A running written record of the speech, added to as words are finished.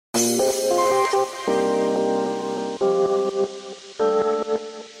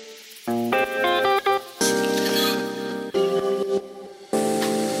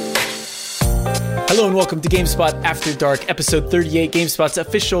welcome to GameSpot After Dark, episode 38, GameSpot's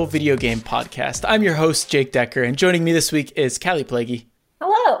official video game podcast. I'm your host, Jake Decker, and joining me this week is Callie Plaguey.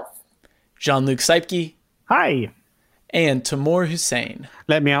 Hello. Jean-Luc Seipke. Hi. And Tamoor Hussain.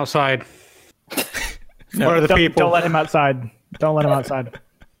 Let me outside. No, Where are the people? Don't let him outside. Don't let him outside.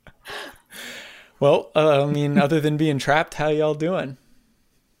 Well, other than being trapped, how y'all doing?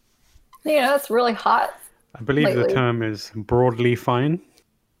 Yeah, it's really hot. I believe lately. the term is broadly fine.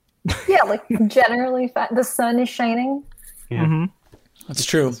 Yeah, like generally, the sun is shining. Yeah, Mm-hmm. That's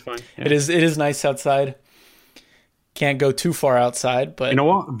true. it's fine. Yeah. It is nice outside. Can't go too far outside, but You know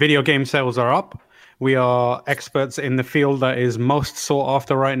what? Video game sales are up. We are experts in the field that is most sought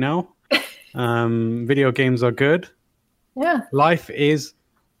after right now. Video games are good. Yeah. Life is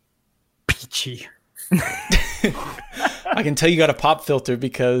peachy. I can tell you got a pop filter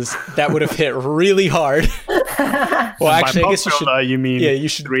because that would have hit really hard. Well, actually, I guess you should. You mean? Yeah, you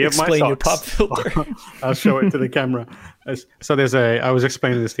should three of my explain your pop socks. filter. I'll show it to the camera. So I was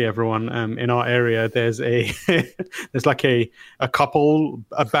explaining this to everyone. In our area, there's like a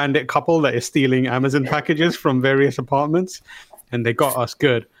bandit couple that is stealing Amazon packages from various apartments, and they got us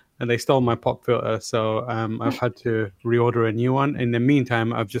good, and they stole my pop filter. So I've had to reorder a new one. In the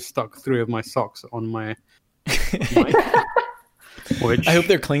meantime, I've just stuck 3 of my socks on my mic. Which, I hope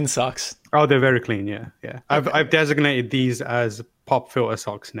they're clean socks. oh, they're very clean. Yeah. I've designated these as pop filter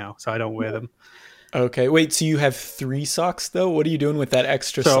socks now, so I don't wear them. Okay, wait. So you have 3 socks though? What are you doing with that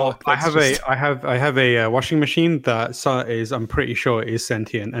extra So sock? I that's have a washing machine that is, I'm pretty sure, is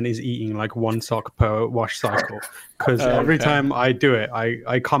sentient and is eating like 1 sock per wash cycle. Because every okay. time I do it,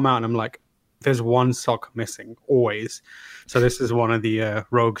 I come out and I'm like, there's 1 sock missing always. So this is one of the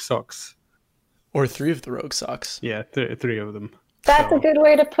rogue socks. Or 3 of the rogue socks. Yeah, 3 of them. That's So, a good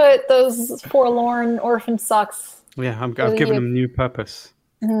way to put those forlorn orphan socks. Yeah, I've Really given good. them new purpose.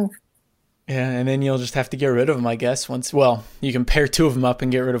 Yeah, and then you'll just have to get rid of them, I guess. You can pair 2 of them up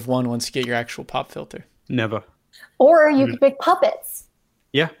and get rid of 1 once you get your actual pop filter. Never. Or you could make puppets.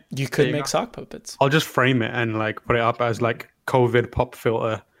 Yeah, You could you make go. sock puppets. I'll just frame it and like put it up as like COVID pop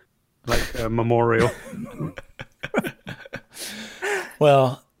filter, like a memorial.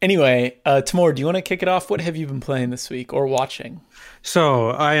 Well, anyway, Tamoor, do you want to kick it off? What have you been playing this week or watching? So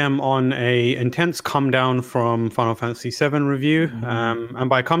I am on a intense come down from Final Fantasy VII review, and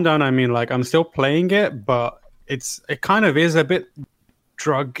by come down I mean like I'm still playing it, but it kind of is a bit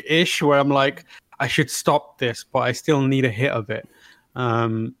drug-ish where I'm like I should stop this, but I still need a hit of it.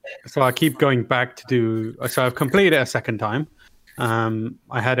 So I keep going back to do. So I've completed it a second time.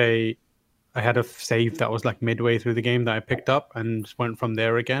 I had a save that was like midway through the game that I picked up and just went from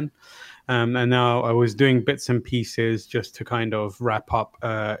there again. And now I was doing bits and pieces just to kind of wrap up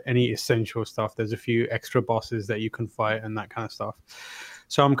any essential stuff. There's a few extra bosses that you can fight and that kind of stuff.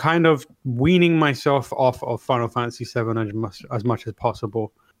 So I'm kind of weaning myself off of Final Fantasy VII as much as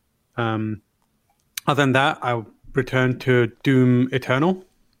possible. Other than that, I returned to Doom Eternal.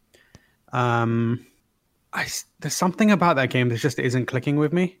 There's something about that game that just isn't clicking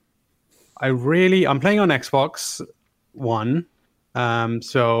with me. I'm playing on Xbox One.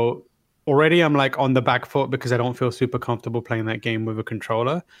 So already I'm like on the back foot because I don't feel super comfortable playing that game with a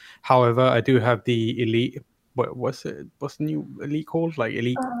controller. However, I do have the Elite. What's the new Elite called? Like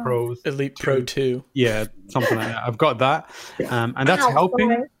Elite Pro. Elite Pro 2. Yeah, something like that. I've got that, and that's Ow, helping.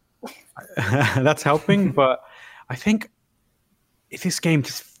 sorry. That's helping, but I think this game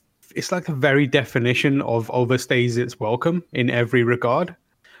it's like the very definition of overstays its welcome in every regard.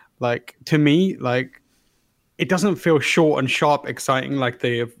 Like to me, like it doesn't feel short and sharp, exciting like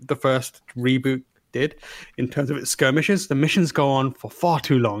the first reboot did in terms of its skirmishes. The missions go on for far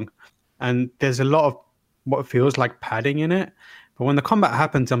too long, and there's a lot of what feels like padding in it. But when the combat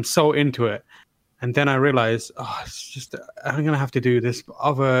happens, I'm so into it. And then I realize, it's just I'm gonna have to do this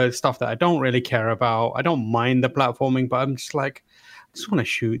other stuff that I don't really care about. I don't mind the platforming, but I'm just like, I just want to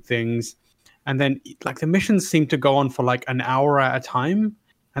shoot things. And then like the missions seem to go on for like an hour at a time.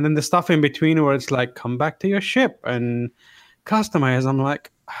 And then the stuff in between where it's like, come back to your ship and customize. I'm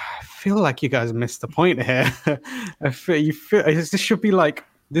like, I feel like you guys missed the point here. This should be like,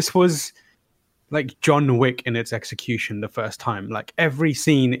 this was like John Wick in its execution the first time. Like every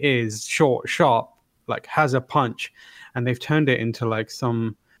scene is short, sharp, like has a punch, and they've turned it into like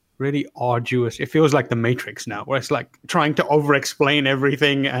some really arduous. It feels like the Matrix now, where it's like trying to over-explain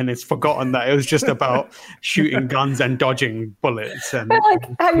everything, and it's forgotten that it was just about shooting guns and dodging bullets. And I like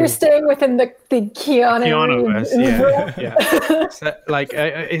how you're staying within the Keanu-verse, yeah. So, like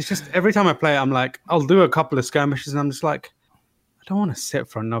it's just every time I play it, I'm like, I'll do a couple of skirmishes, and I'm just like, I don't want to sit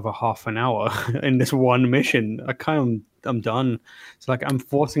for another half an hour in this one mission. I'm done. It's like I'm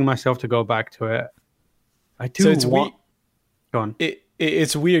forcing myself to go back to it. I do So it's want. Go on.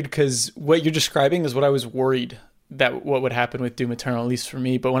 It's weird because what you're describing is what I was worried that what would happen with Doom Eternal, at least for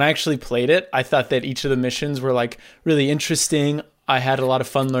me. But when I actually played it, I thought that each of the missions were like really interesting. I had a lot of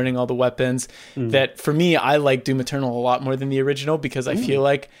fun learning all the weapons. That for me, I like Doom Eternal a lot more than the original because I feel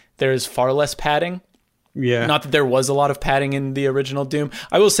like there's far less padding. Yeah. Not that there was a lot of padding in the original Doom.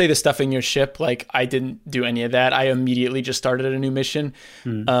 I will say the stuff in your ship, like I didn't do any of that. I immediately just started a new mission.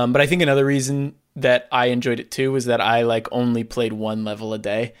 But I think another reason that I enjoyed it too was that I like only played one level a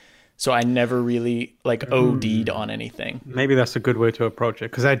day. So I never really like OD'd on anything. Maybe that's a good way to approach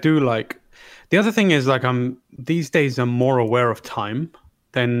it because I do like. The other thing is like these days I'm more aware of time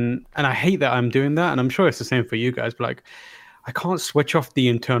and I hate that I'm doing that, and I'm sure it's the same for you guys. But like, I can't switch off the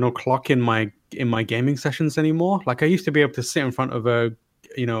internal clock in my gaming sessions anymore. Like I used to be able to sit in front of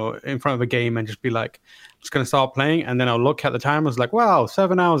a game and just be like, I'm just gonna start playing, and then I'll look at the time. I was like, wow,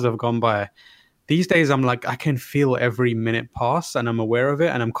 7 hours have gone by. These days I'm like, I can feel every minute pass, and I'm aware of it,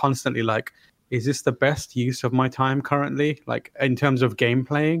 and I'm constantly like, is this the best use of my time currently? Like in terms of game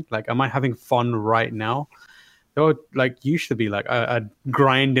playing, like am I having fun right now? Though like used to be like I'd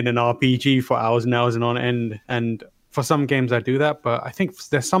grind in an RPG for hours and hours and on end, and for some games I do that, but I think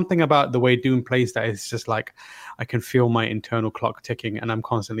there's something about the way Doom plays that is just like I can feel my internal clock ticking, and I'm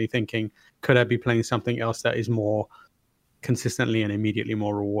constantly thinking, could I be playing something else that is more consistently and immediately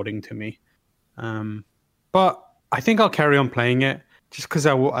more rewarding to me? But I think I'll carry on playing it. Just because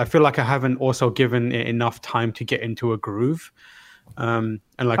I feel like I haven't also given it enough time to get into a groove. And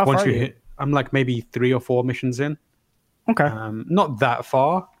like How once far you are you? hit, I'm like maybe 3 or 4 missions in. Okay. Not that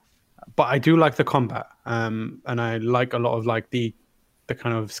far, but I do like the combat. And I like a lot of like the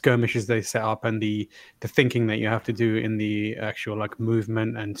kind of skirmishes they set up and the thinking that you have to do in the actual like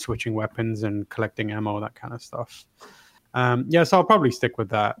movement and switching weapons and collecting ammo, that kind of stuff. So I'll probably stick with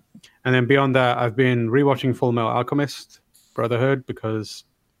that. And then beyond that, I've been rewatching Full Metal Alchemist Brotherhood because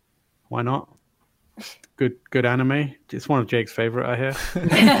why not? Good anime. It's one of Jake's favorite, I hear.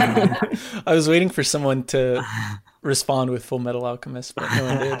 I was waiting for someone to respond with Full Metal Alchemist, but no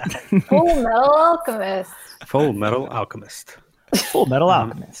one did. Full Metal Alchemist. Full Metal Alchemist. Full Metal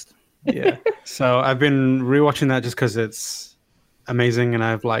Alchemist. Yeah. So I've been rewatching that just because it's amazing, and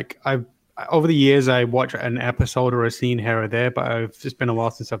I've over the years I watch an episode or a scene here or there, but it's just been a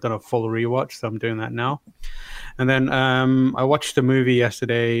while since I've done a full rewatch, so I'm doing that now. And then I watched a movie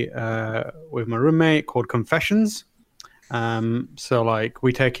yesterday with my roommate called Confessions. So like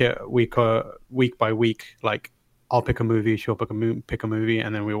we take it week by week. Like I'll pick a movie, she'll pick a movie,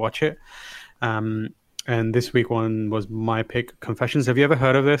 and then we watch it. And this week one was my pick, Confessions. Have you ever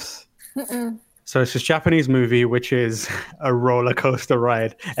heard of this? Mm-mm. So it's this Japanese movie, which is a roller coaster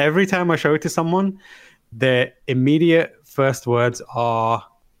ride. Every time I show it to someone, their immediate first words are,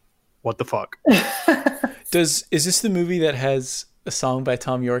 "What the fuck?" Is this the movie that has a song by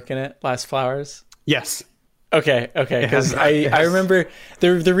Tom York in it, Last Flowers? Yes. Okay. Because I remember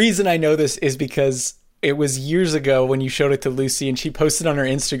the reason I know this is because it was years ago when you showed it to Lucy and she posted on her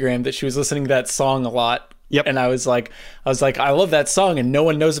Instagram that she was listening to that song a lot. Yep. And I was like, I love that song, and no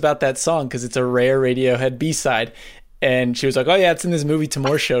one knows about that song because it's a rare Radiohead B-side. And she was like, oh yeah, it's in this movie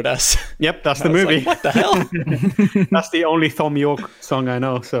Tamor showed us. Yep, that's the I was movie. like, what the hell? That's the only Thom Yorke song I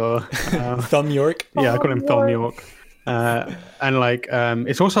know. So Thom Yorke? yeah, I call him Thom Yorke. And like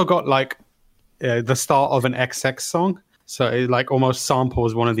it's also got like the start of an XX song. So it like almost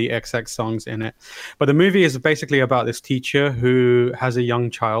samples one of the XX songs in it. But the movie is basically about this teacher who has a young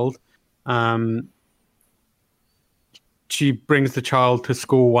child. She brings the child to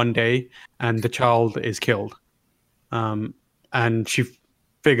school one day and the child is killed. And she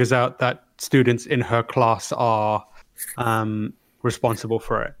figures out that students in her class are responsible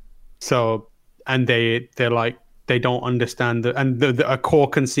for it. So, and they're like, they don't understand a core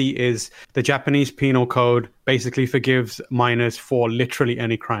conceit is the Japanese penal code basically forgives minors for literally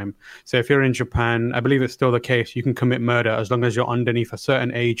any crime. So if you're in Japan, I believe it's still the case, you can commit murder as long as you're underneath a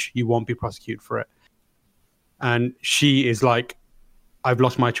certain age, you won't be prosecuted for it. And she is like, I've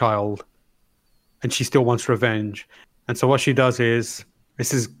lost my child, and she still wants revenge. And so what she does is,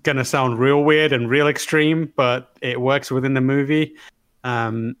 this is going to sound real weird and real extreme, but it works within the movie.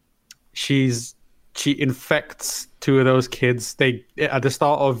 She infects 2 of those kids. They at the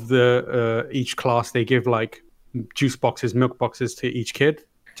start of the each class, they give like juice boxes, milk boxes to each kid,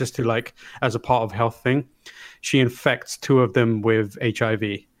 just to like as a part of health thing. She infects 2 of them with HIV,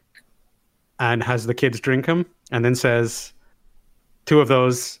 and has the kids drink them, and then says, 2 of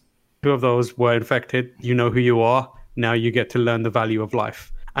those were infected. You know who you are. Now you get to learn the value of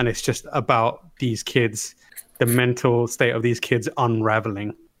life. And it's just about these kids, the mental state of these kids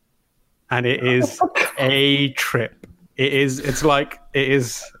unraveling. and it is a trip. It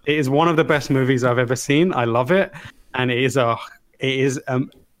is one of the best movies I've ever seen. I love it, and it is a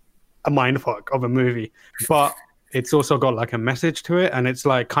mindfuck of a movie, but it's also got like a message to it, and it's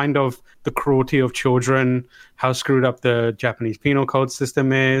like kind of the cruelty of children, how screwed up the Japanese penal code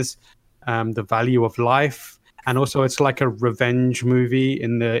system is, the value of life, and also it's like a revenge movie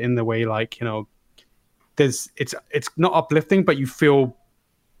in the way, like, you know, it's not uplifting, but you feel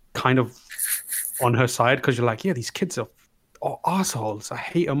kind of on her side because you're like, yeah, these kids are assholes. I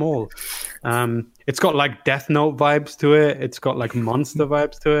hate them all. It's got like Death Note vibes to it. It's got like monster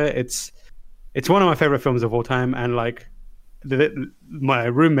vibes to it. It's one of my favorite films of all time. And like my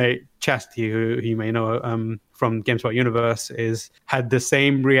roommate Chastity, who you may know from GameSpot Universe, had the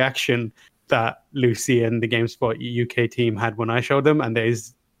same reaction that Lucy and the GameSpot UK team had when I showed them, and they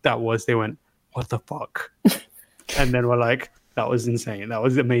went, "What the fuck?" And then we're like, "That was insane. That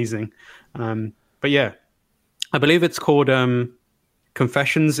was amazing." But yeah, I believe it's called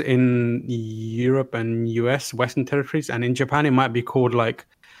Confessions in Europe and US, Western territories, and in Japan it might be called like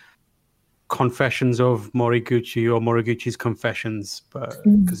Confessions of Moriguchi or Moriguchi's Confessions, but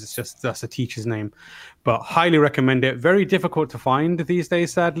because that's a teacher's name. But highly recommend it. Very difficult to find these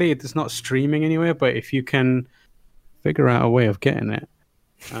days, sadly. It's not streaming anywhere, but if you can figure out a way of getting it,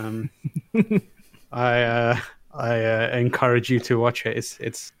 I encourage you to watch it.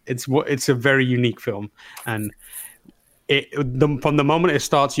 It's a very unique film, and from the moment it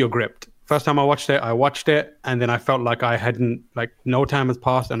starts, you're gripped. First time I watched it, and then I felt like I hadn't, like, no time has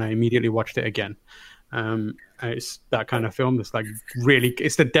passed, and I immediately watched it again. It's that kind of film. It's like really,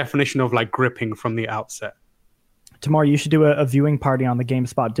 it's the definition of like gripping from the outset. Tomorrow you should do a viewing party on the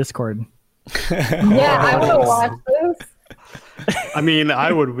GameSpot Discord. Yeah, I want to watch this. I mean,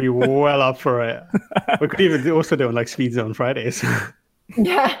 I would be well up for it. We could even also do it on like Speed Zone Fridays.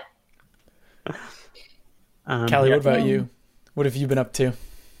 Yeah. Callie, what about you? What have you been up to?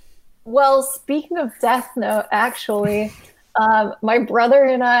 Well, speaking of Death Note, actually, my brother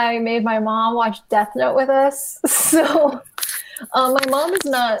and I made my mom watch Death Note with us. So my mom is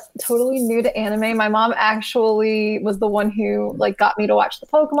not totally new to anime. My mom actually was the one who like got me to watch the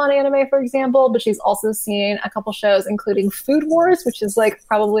Pokemon anime, for example, but she's also seen a couple shows, including Food Wars, which is like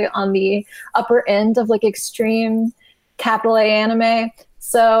probably on the upper end of like extreme capital A anime.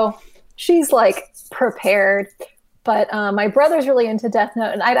 So she's like prepared. But my brother's really into Death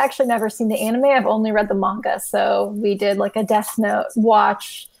Note, and I'd actually never seen the anime. I've only read the manga. So we did like a Death Note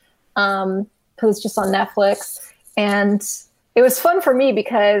watch because it's just on Netflix. And it was fun for me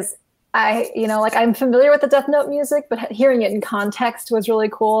because I'm familiar with the Death Note music, but hearing it in context was really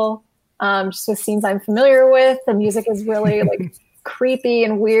cool. Just with scenes I'm familiar with. The music is really like creepy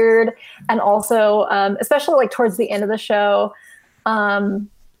and weird. And also, especially like towards the end of the show,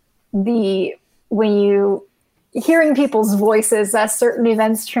 hearing people's voices as certain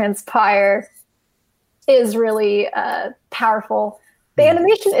events transpire is really powerful. The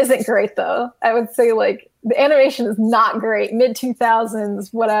animation isn't great, though. I would say like the animation is not great,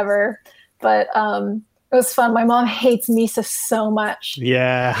 mid-2000s, whatever. But it was fun. My mom hates Misa so much.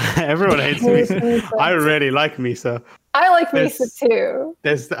 Yeah, everyone hates Misa. I really like Misa. I like Misa too.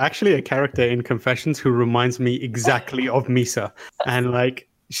 There's actually a character in Confessions who reminds me exactly of Misa. And like,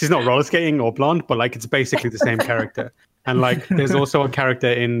 she's not roller skating or blonde, but like it's basically the same character. And like, there's also a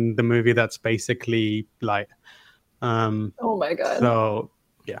character in the movie that's basically Light. Oh my god. So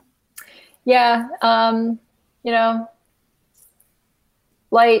yeah. Yeah.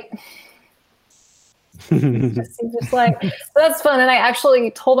 Light. just like, so that's fun. And I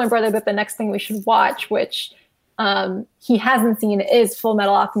actually told my brother that the next thing we should watch, which he hasn't seen, is Full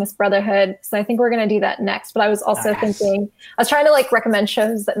Metal Alchemist Brotherhood. So I think we're going to do that next. But I was also thinking, I was trying to like recommend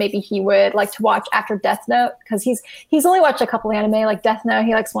shows that maybe he would like to watch after Death Note, because he's only watched a couple anime like Death Note.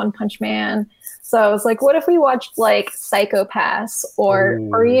 He likes One Punch Man. So I was like, what if we watched like Psycho Pass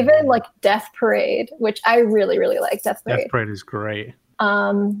or even like Death Parade, which I really, really like Death Parade. Death Parade is great.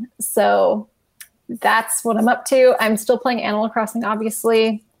 So that's what I'm up to. I'm still playing Animal Crossing,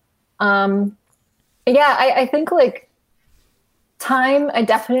 obviously. Yeah, I think like time, I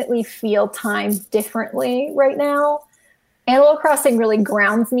definitely feel time differently right now. Animal Crossing really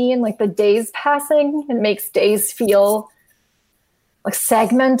grounds me in like the days passing and makes days feel like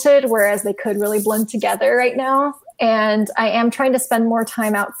segmented, whereas they could really blend together right now. And I am trying to spend more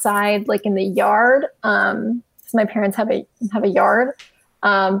time outside, like in the yard. So my parents have a yard,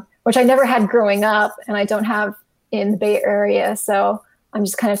 which I never had growing up, and I don't have in the Bay Area. So I'm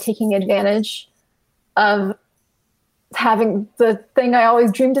just kind of taking advantage of having the thing I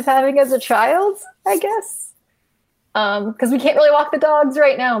always dreamed of having as a child, I guess. because we can't really walk the dogs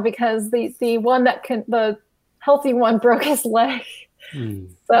right now because the healthy one broke his leg.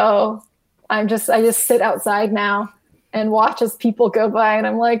 So I just sit outside now and watch as people go by, and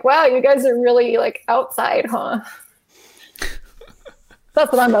I'm like, wow, you guys are really like outside, huh?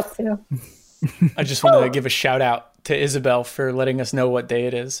 That's what I'm up to. I just want to give a shout out to Isabel for letting us know what day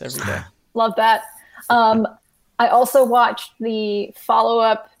it is every day. Love that. I also watched the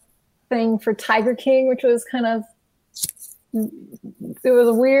follow-up thing for Tiger King, which was it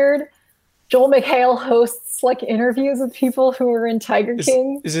was weird. Joel McHale hosts like interviews with people who were in Tiger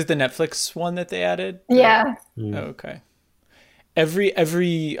King. Is it the Netflix one that they added? Yeah. Oh, okay.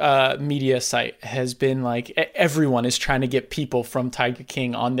 Every media site has been like, everyone is trying to get people from Tiger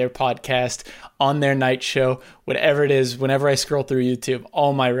King on their podcast, on their night show, whatever it is. Whenever I scroll through YouTube,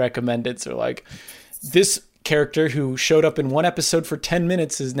 all my recommendeds are like, this character who showed up in one episode for 10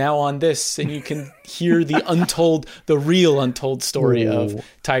 minutes is now on this, and you can hear the real untold story of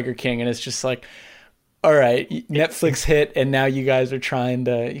Tiger King. And it's just like, all right, Netflix hit, and now you guys are trying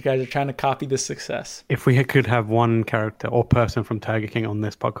to copy the success. If we could have one character or person from Tiger King on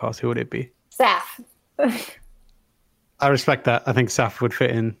this podcast, who would it be? Saf. I respect that. I think Saf would fit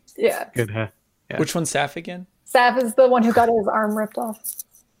in. Yeah. Good hair. Yeah. Which one's Saf again? Saf is the one who got his arm ripped off.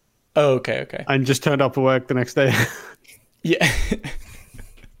 Oh, okay. And just turned up for work the next day. Yeah.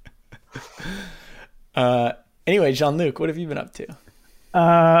 Anyway, Jean-Luc, what have you been up to?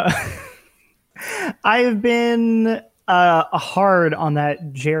 I've been hard on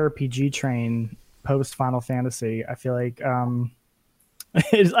that JRPG train post Final Fantasy. I feel like I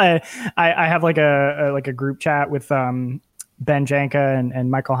have like a group chat with Ben Janka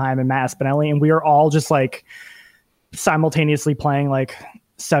and Michael Heim and Matt Spinelli, and we are all just like simultaneously playing like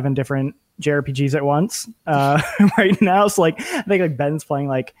 7 different JRPGs at once right now. So like I think like Ben's playing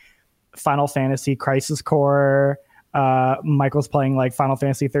like Final Fantasy Crisis Core. Michael's playing like Final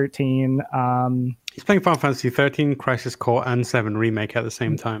Fantasy 13. He's playing Final Fantasy 13, Crisis Core, and 7 Remake at the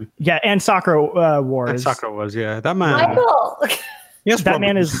same time. Yeah, and Sakura Wars. And Sakura Wars, yeah. That man. Michael! Yes, that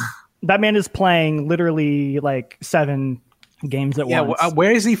man is playing literally like 7 games at once. Yeah,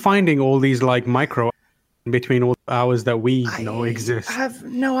 where is he finding all these like micro in between all the hours that we know exist? I have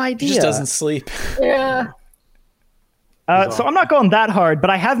no idea. He just doesn't sleep. Yeah. So I'm not going that hard, but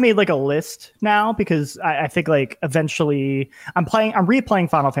I have made like a list now because I think like eventually I'm replaying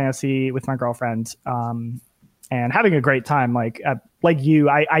Final Fantasy with my girlfriend, and having a great time. Like you,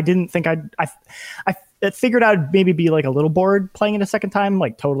 I didn't think I figured I'd maybe be like a little bored playing it a second time.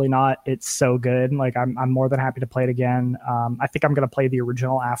 Like totally not. It's so good. Like I'm more than happy to play it again. I think I'm gonna play the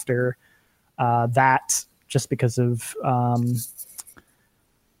original after that, just because of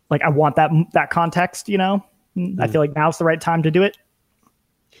like I want that context, you know. I feel like now's the right time to do it.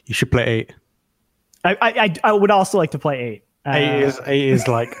 You should play 8. I would also like to play 8. 8 is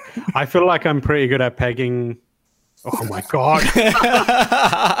like, I feel like I'm pretty good at pegging. Oh my god!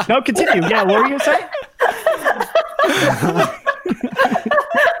 No, continue. Yeah, what were you saying?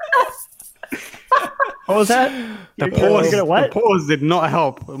 What was that? The pause did not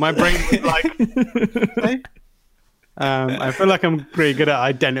help. My brain was like. I feel like I'm pretty good at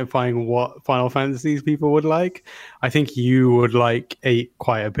identifying what Final Fantasies people would like. I think you would like 8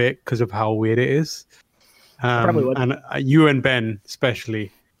 quite a bit because of how weird it is. Probably would. And you and Ben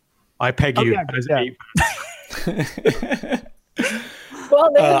especially. I peg you as 8.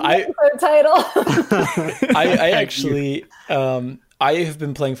 Well, there's the title. I actually I have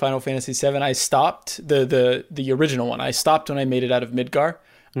been playing Final Fantasy VII. I stopped the original one. I stopped when I made it out of Midgar.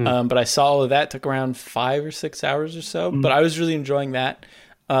 But I saw all of that. Took around 5 or 6 hours or so. But I was really enjoying that.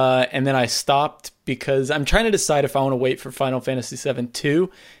 And then I stopped because I'm trying to decide if I want to wait for Final Fantasy VII 2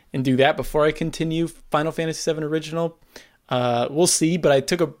 and do that before I continue Final Fantasy VII Original. We'll see. But I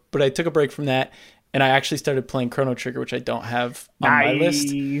took a break from that, and I actually started playing Chrono Trigger, which I don't have on my list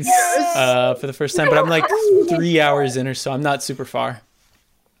for the first time. But I'm like 3 hours in or so. I'm not super far.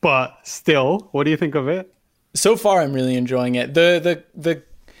 But still, what do you think of it? So far, I'm really enjoying it.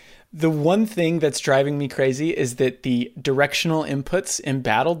 The one thing that's driving me crazy is that the directional inputs in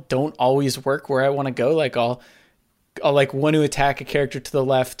battle don't always work where I want to go. Like I'll like want to attack a character to the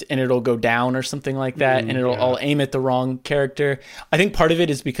left and it'll go down or something like that, and I'll aim at the wrong character. I think part of it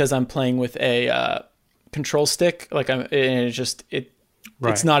is because I'm playing with a control stick. Like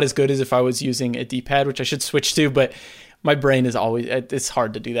it's not as good as if I was using a D-pad, which I should switch to. But my brain is it's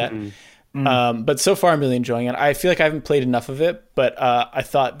hard to do that. But so far I'm really enjoying it. I feel like I haven't played enough of it, but I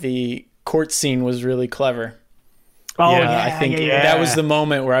thought the court scene was really clever. I think that was the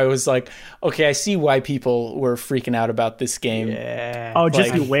moment where I was like, okay, I see why people were freaking out about this game. Oh,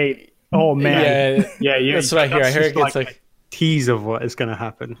 just you wait. Oh man. Yeah. That's what I hear. I hear it gets like tease of what is going to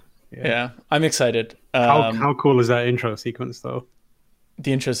happen. Yeah, I'm excited. How cool is that intro sequence, though?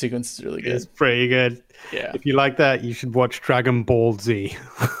 The intro sequence is really good. It's pretty good. Yeah. If you like that, you should watch Dragon Ball Z.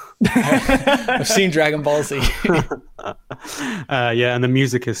 I've seen Dragon Ball Z. Yeah, and the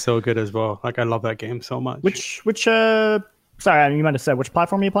music is so good as well. Like, I love that game so much. Which sorry, you might have said which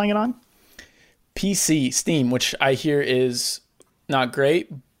platform are you playing it on? PC, Steam, which I hear is not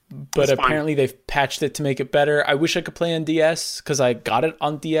great, but apparently they've patched it to make it better. I wish I could play on DS because I got it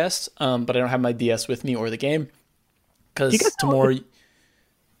on DS, but I don't have my DS with me or the game. Because tomorrow...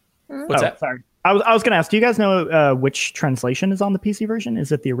 What's that? Sorry. I was going to ask, do you guys know which translation is on the PC version?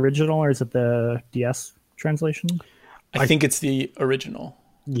 Is it the original or is it the DS translation? I think it's the original.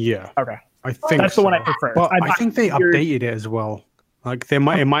 Yeah. Okay. I think that's the one I prefer. But I think they updated it as well. Like it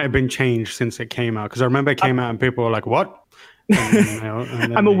might have been changed since it came out. Because I remember it came out and people were like, what?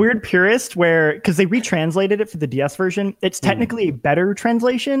 I'm a weird purist because they retranslated it for the DS version. It's technically a better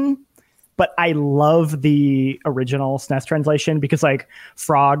translation, but I love the original SNES translation because like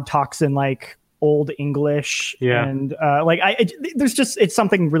Frog talks in like old English, and there's just it's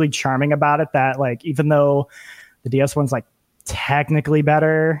something really charming about it that like even though the DS one's like technically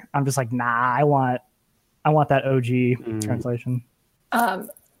better, I'm just like I want that OG translation.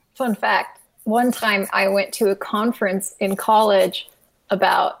 Fun fact: one time I went to a conference in college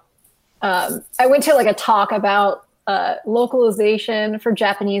about I went to like a talk about localization for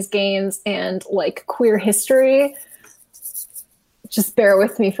Japanese games and like queer history. Just bear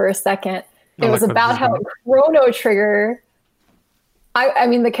with me for a second. It was about how Chrono Trigger, I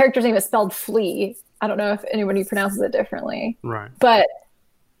mean, the character's name is spelled Flea. I don't know if anybody pronounces it differently. Right. But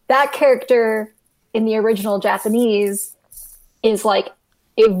that character in the original Japanese is like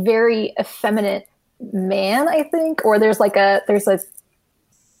a very effeminate man, I think. Or there's a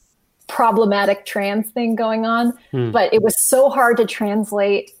problematic trans thing going on. But it was so hard to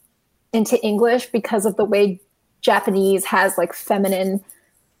translate into English because of the way Japanese has like feminine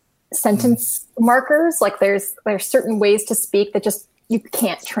sentence markers. Like there's certain ways to speak that just you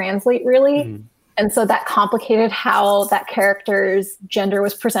can't translate really. And so that complicated how that character's gender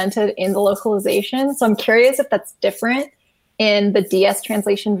was presented in the localization. So I'm curious if that's different in the DS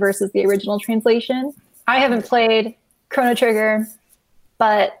translation versus the original translation. I haven't played Chrono Trigger,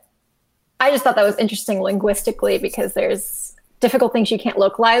 but I just thought that was interesting linguistically because there's difficult things you can't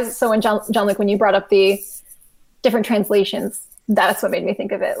localize. So when John-Luc, when you brought up the different translations, that's what made me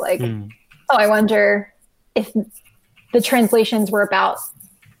think of it. Like, I wonder if the translations were about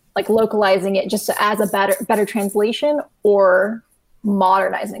like localizing it just as a better translation or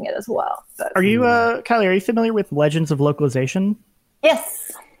modernizing it as well. But, are you, Kylie, are you familiar with Legends of Localization?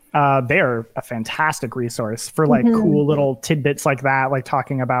 Yes. They're a fantastic resource for like cool little tidbits like that, like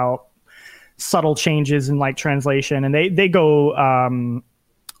talking about subtle changes in like translation. And they go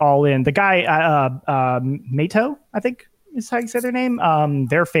all in. The guy, Mato, I think is how you say their name.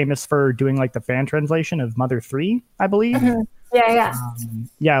 They're famous for doing like the fan translation of Mother 3, I believe. Yeah.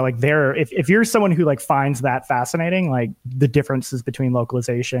 Like if you're someone who like finds that fascinating, like the differences between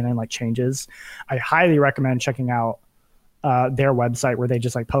localization and like changes, I highly recommend checking out their website where they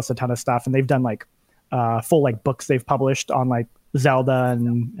just like post a ton of stuff, and they've done like full like books they've published on like Zelda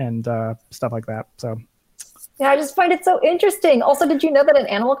and stuff like that. So yeah, I just find it so interesting. Also, did you know that in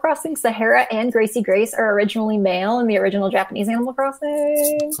Animal Crossing, Sahara and Gracie Grace are originally male in the original Japanese Animal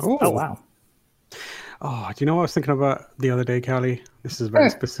Crossing? Oh wow. Oh, do you know what I was thinking about the other day, Callie? This is very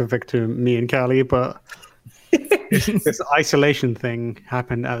specific to me and Callie, but this isolation thing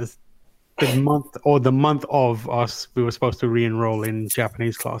happened as the month of us. We were supposed to re-enroll in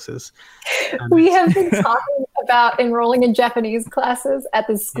Japanese classes. And we have been talking about enrolling in Japanese classes at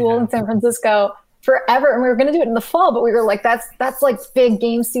this school in San Francisco forever, and we were going to do it in the fall, but we were like, that's like big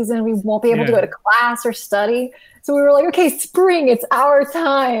game season. We won't be able to go to class or study. So we were like, okay, spring, it's our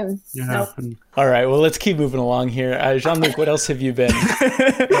time. Yeah. Nope. All right, well, let's keep moving along here. Jean-Luc, what else have you been?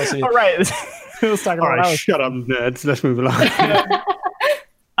 All right. Let's talk about shut up, nerds. Let's move along.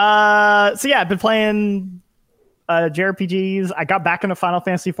 So yeah, I've been playing JRPGs. I got back into Final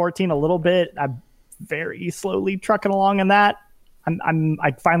Fantasy 14 a little bit. I'm very slowly trucking along in that.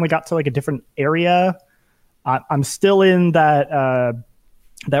 I finally got to like a different area. I'm still in that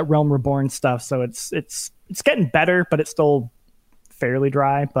Realm Reborn stuff, so it's getting better, but it's still fairly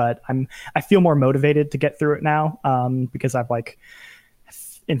dry. But I feel more motivated to get through it now because I've like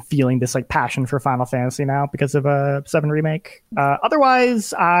am feeling this like passion for Final Fantasy now because of a 7 remake.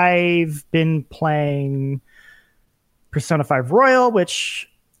 Otherwise, I've been playing Persona 5 Royal, which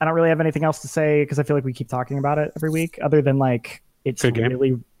I don't really have anything else to say because I feel like we keep talking about it every week, other than like It's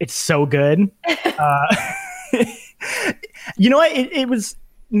it's so good. You know what? It was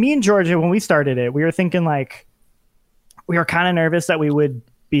me and Georgia when we started it. We were thinking like we were kind of nervous that we would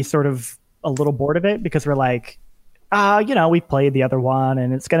be sort of a little bored of it because we're like, we played the other one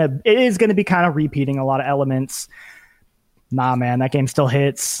and it is gonna be kind of repeating a lot of elements. Nah, man, that game still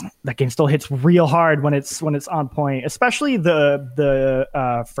hits. That game still hits real hard when it's on point. Especially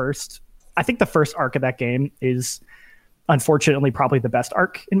the first. I think the first arc of that game is unfortunately probably the best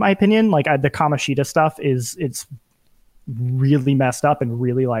arc in my opinion. Like the Kamoshida stuff it's really messed up and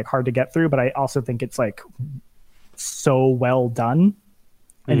really like hard to get through, but I also think it's like so well done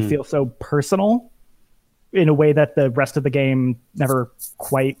and feels so personal in a way that the rest of the game never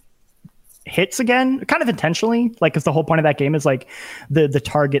quite hits again, kind of intentionally, like because the whole point of that game is like the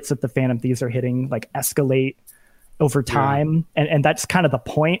targets that the Phantom Thieves are hitting like escalate over time, and that's kind of the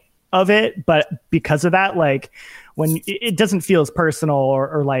point of it. But because of that, like when it doesn't feel as personal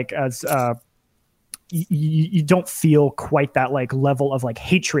or like as you don't feel quite that like level of like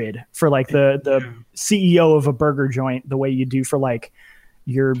hatred for like the CEO of a burger joint the way you do for like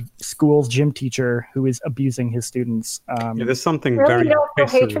your school's gym teacher who is abusing his students. There's something really very don't feel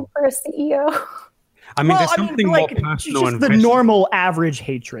visceral. hatred for a CEO. I mean, there's something more personal just and the visceral. normal average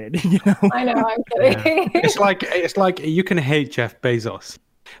hatred. You know? I know, I'm kidding. It's like you can hate Jeff Bezos,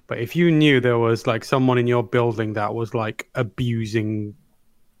 but if you knew there was like someone in your building that was like abusing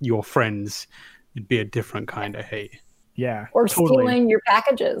your friends, it'd be a different kind of hate. Yeah, Or totally. stealing your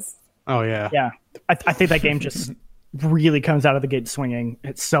packages. Oh yeah. Yeah, I think that game just really comes out of the gate swinging.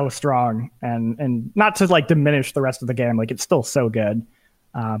 It's so strong, and not to like diminish the rest of the game, like it's still so good.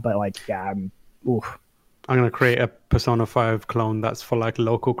 But like, yeah, oof. I'm gonna create a Persona 5 clone that's for like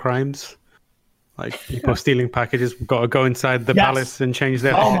local crimes. Like people stealing packages, got to go inside the palace and change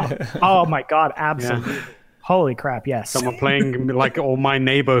their. Oh my god, absolutely! Yeah. Holy crap! Yes, someone playing like my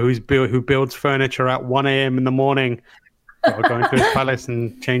neighbor who builds furniture at 1 a.m. in the morning. Got to go into his palace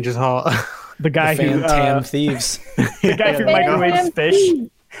and change his heart. The guy who thieves. The guy who microwaves fish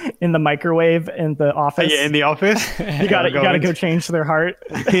in the microwave in the office. Yeah, in the office. You gotta go change their heart.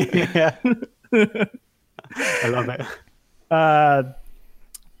 Yeah. I love it.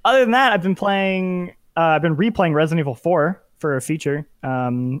 Other than that, I've been replaying Resident Evil 4 for a feature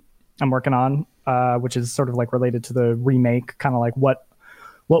I'm working on, which is sort of like related to the remake, kind of like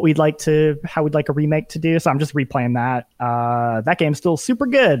how we'd like a remake to do. So I'm just replaying that. That game's still super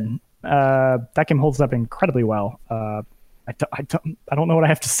good. That game holds up incredibly well. I don't know what I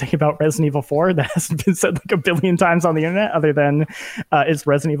have to say about Resident Evil 4 that hasn't been said like a billion times on the internet, other than it's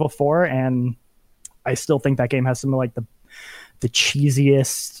Resident Evil 4, and I still think that game has some of like the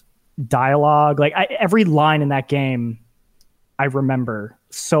cheesiest dialogue. Like every line in that game, I remember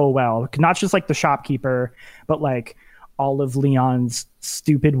so well. Not just like the shopkeeper, but like all of Leon's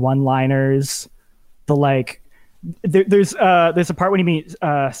stupid one-liners. The like, there's a part when you meet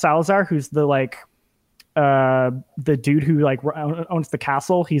Salazar, who's the like the dude who like owns the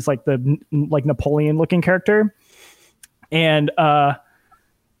castle. He's like the like Napoleon-looking character, and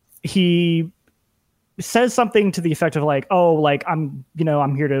he says something to the effect of like, oh, like I'm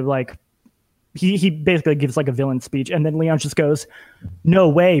here to like, he basically gives like a villain speech, and then Leon just goes, no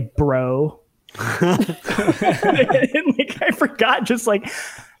way, bro. And, like, I forgot just like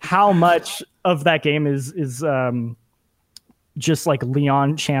how much of that game is just like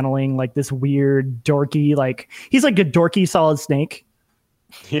Leon channeling like this weird dorky, like he's like a dorky Solid Snake.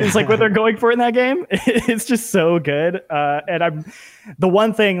 Yeah. It's like what they're going for in that game. It's just so good. And I'm the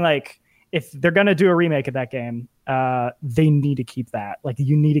one thing, like, if they're going to do a remake of that game, they need to keep that. Like,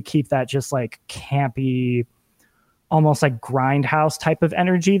 you need to keep that just like campy, almost like grindhouse type of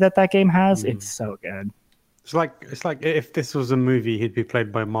energy that game has. It's so good. It's like if this was a movie, he'd be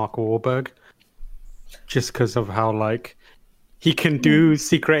played by Mark Wahlberg, just because of how like he can do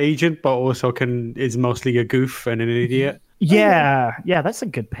secret agent, but also is mostly a goof and an idiot. Yeah, that's a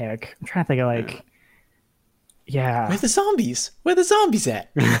good pick. I'm trying to think of like, yeah. Where the zombies? Where the zombies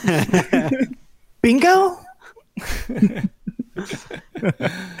at? Bingo.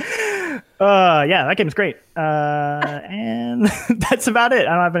 Yeah, that game's great. And that's about it.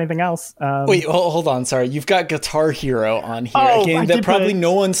 I don't have anything else. Wait, hold on. Sorry. You've got Guitar Hero on here, a game that probably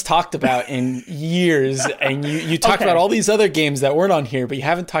no one's talked about in years. And you talked about all these other games that weren't on here, but you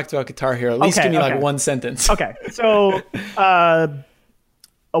haven't talked about Guitar Hero. At least give me like one sentence. Okay. So,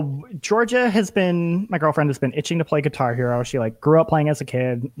 Georgia my girlfriend has been itching to play Guitar Hero. She like grew up playing as a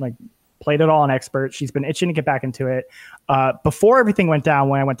kid, like played it all on Expert. She's been itching to get back into it. Before everything went down,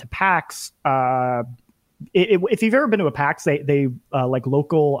 when I went to PAX, if you've ever been to a PAX, they like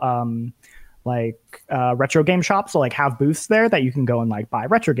local like retro game shops will like have booths there that you can go and like buy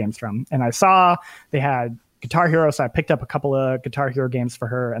retro games from. And I saw they had Guitar Hero, so I picked up a couple of Guitar Hero games for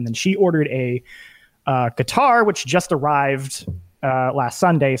her, and then she ordered a guitar which just arrived last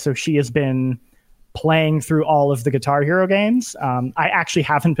Sunday. So she has been playing through all of the Guitar Hero games. I actually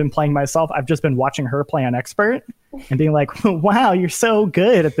haven't been playing myself. I've just been watching her play on Expert and being like, wow, you're so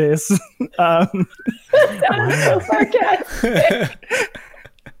good at this. That was so sarcastic.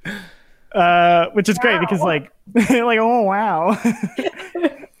 Which is great because like, like, oh, wow.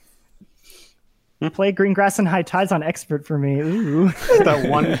 Play Green Grass and High Tides on Expert for me. Ooh. There's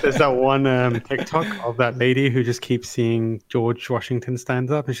that one TikTok of that lady who just keeps seeing George Washington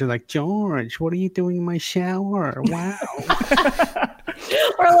stand up, and she's like, George, what are you doing in my shower? Wow.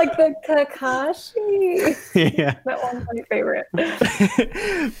 Or like the Kakashi. Yeah. That one's my favorite.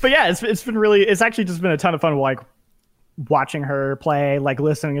 But yeah, it's actually just been a ton of fun, like watching her play, like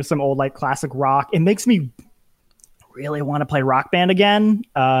listening to some old like classic rock. It makes me really want to play Rock Band again.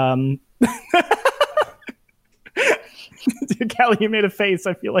 Dude, Callie, you made a face.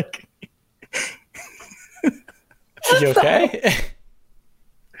 I feel like. You okay?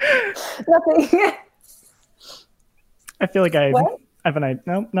 Nothing. I feel like What?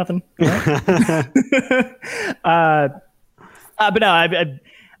 No, nothing. But no,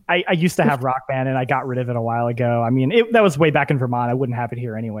 I used to have Rock Band and I got rid of it a while ago. I mean, that was way back in Vermont. I wouldn't have it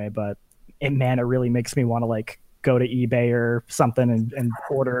here anyway, but it really makes me want to like go to eBay or something and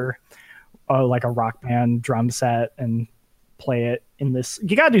order like a Rock Band drum set and play it in this.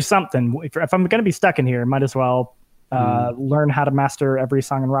 You got to do something. If I'm going to be stuck in here, might as well learn how to master every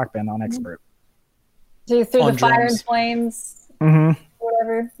song in Rock Band on Expert. Do through On the Fire drums. and Flames, Mm-hmm.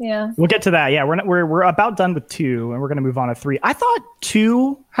 whatever. Yeah. We'll get to that. Yeah, we're about done with 2, and we're going to move on to 3. I thought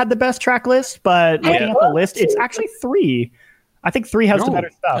 2 had the best track list, but looking at the list, it's actually 3. I think 3 has the better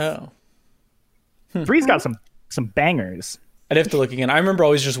stuff. Oh. 3's got some bangers. I'd have to look again. I remember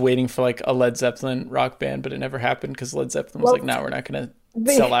always just waiting for like a Led Zeppelin rock band, but it never happened because Led Zeppelin was like, no, we're not going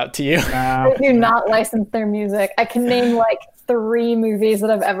to sell out to you. They do not license their music. I can name like 3 movies that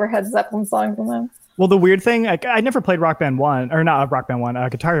have ever had Zeppelin songs in them. Well, the weird thing, I never played Rock Band 1, or not Rock Band 1,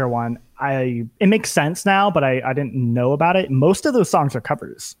 Guitar Hero 1. It makes sense now, but I didn't know about it. Most of those songs are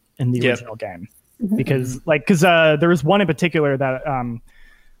covers in the original game. Because there was one in particular that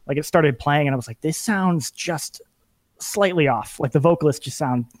like it started playing and I was like, this sounds just slightly off. Like the vocalists just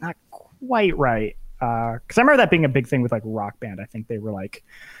sound not quite right. Because I remember that being a big thing with like Rock Band. I think they were like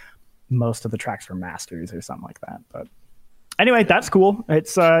most of the tracks were masters or something like that. But anyway, that's cool.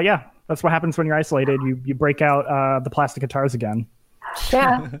 It's that's what happens when you're isolated. You break out the plastic guitars again.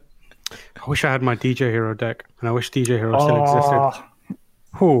 Yeah. I wish I had my DJ Hero deck, and I wish DJ Hero still existed.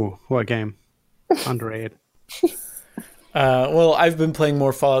 Ooh, what a game. Underrated. Well, I've been playing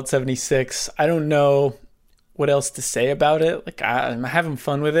more Fallout 76. I don't know what else to say about it. Like I'm having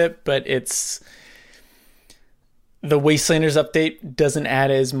fun with it, but it's the Wastelanders update doesn't add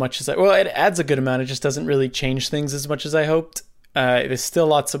as much as it adds a good amount. It just doesn't really change things as much as I hoped. There's still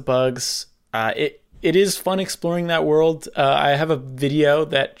lots of bugs. It is fun exploring that world. I have a video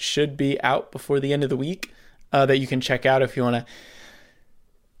that should be out before the end of the week that you can check out if you want to.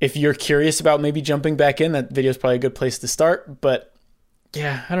 If you're curious about maybe jumping back in, that video is probably a good place to start. But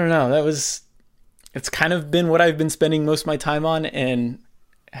yeah, I don't know. It's kind of been what I've been spending most of my time on, and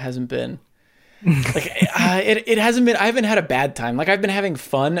it hasn't been like it hasn't been. I haven't had a bad time. Like I've been having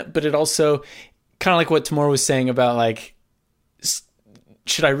fun, but it also kind of like what Tamora was saying about like,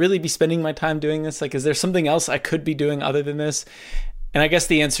 should I really be spending my time doing this? Like, is there something else I could be doing other than this? And I guess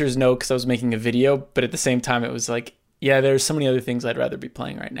the answer is no, because I was making a video, but at the same time, it was like, yeah, there's so many other things I'd rather be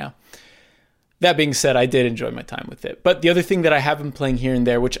playing right now. That being said, I did enjoy my time with it. But the other thing that I have been playing here and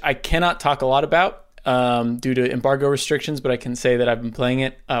there, which I cannot talk a lot about due to embargo restrictions, but I can say that I've been playing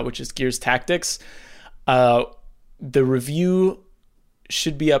it, which is Gears Tactics. The review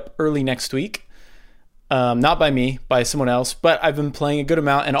should be up early next week. Not by me, by someone else, but I've been playing a good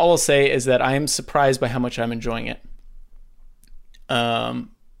amount, and all I'll say is that I am surprised by how much I'm enjoying it.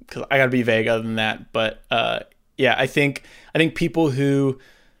 Because I gotta be vague other than that, but yeah, I think people who,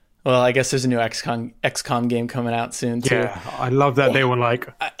 well, I guess there's a new XCOM game coming out soon too. Yeah, I love that they were like,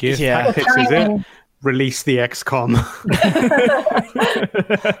 Gears yeah. Tactics is it? Release the XCOM.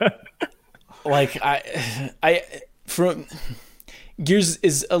 Like Gears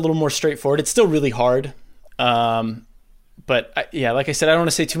is a little more straightforward. It's still really hard. But yeah, like I said, I don't want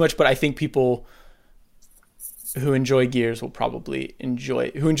to say too much, but I think people who enjoy Gears who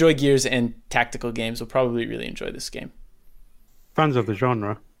enjoy Gears and tactical games will probably really enjoy this game. Fans of the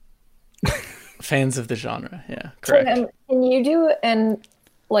genre. Fans of the genre, yeah, correct. So, can you do a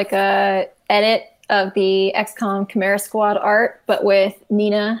edit of the XCOM Chimera Squad art, but with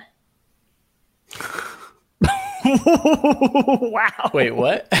Nina. Wow. Wait,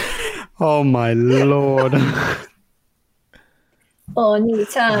 what? Oh my lord. Oh,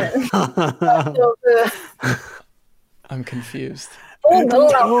 Nina-chan. So good. I'm confused. Oh,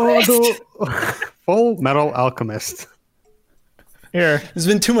 no. Full Metal Alchemist. Here. There's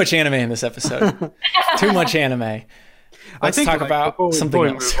been too much anime in this episode. Too much anime. Let's talk about something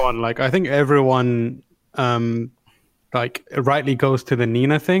else. Move on, like, I think everyone like rightly goes to the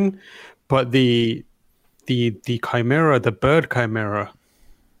Nina thing, but the Chimera, the bird Chimera,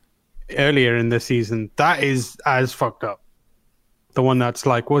 earlier in the season, that is as fucked up. The one that's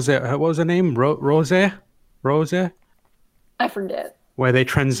like, what was her name? Rose? I forget. Where they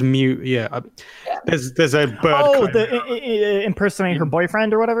transmute, There's a bird. Oh, Chimera. impersonating her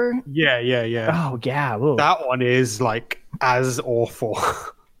boyfriend or whatever? Yeah. Oh, yeah. Whoa. That one is like as awful.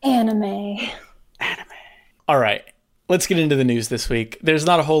 Anime. All right, let's get into the news this week. There's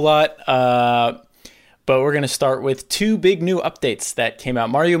not a whole lot, but we're going to start with two big new updates that came out.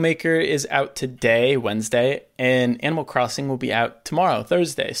 Mario Maker is out today, Wednesday, and Animal Crossing will be out tomorrow,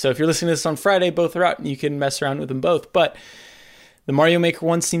 Thursday. So if you're listening to this on Friday, both are out, and you can mess around with them both. But the Mario Maker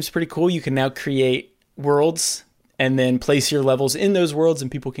one seems pretty cool. You can now create worlds and then place your levels in those worlds,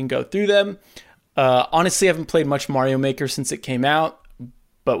 and people can go through them. Honestly, I haven't played much Mario Maker since it came out,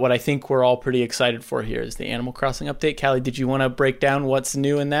 but what I think we're all pretty excited for here is the Animal Crossing update. Callie, did you want to break down what's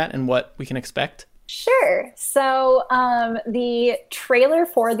new in that and what we can expect? Sure. So the trailer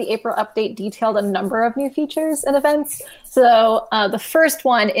for the April update detailed a number of new features and events. So the first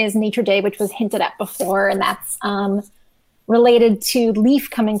one is Nature Day, which was hinted at before, and that's related to Leaf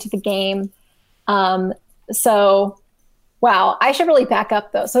coming to the game. So, wow, I should really back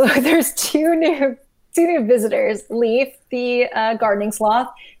up though. So there's two new visitors, Leaf, the gardening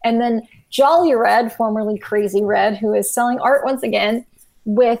sloth, and then Jolly Red, formerly Crazy Red, who is selling art once again.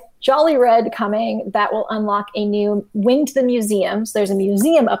 With Jolly Red coming, that will unlock a new wing to the museum. So there's a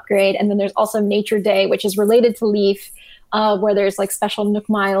museum upgrade, and then there's also Nature Day, which is related to Leaf, where there's like special Nook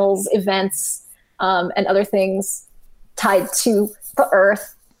Miles events and other things tied to the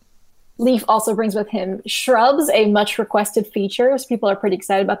Earth. Leaf also brings with him shrubs, a much requested feature. So people are pretty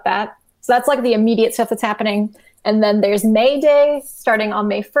excited about that. So that's like the immediate stuff that's happening. And then there's May Day starting on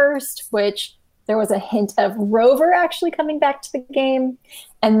May 1st, which there was a hint of Rover actually coming back to the game.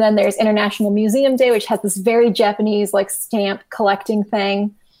 And then there's International Museum Day, which has this very Japanese like stamp collecting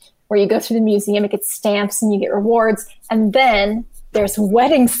thing where you go through the museum, it gets stamps and you get rewards. And then there's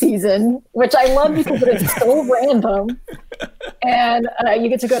wedding season, which I love because it is so random. And you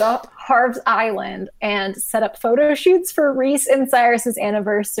get to go to Harv's Island and set up photo shoots for Reese and Cyrus's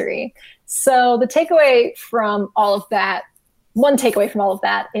anniversary. So the takeaway from all of that, one takeaway from all of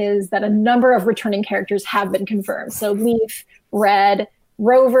that is that a number of returning characters have been confirmed. So Leaf, Red,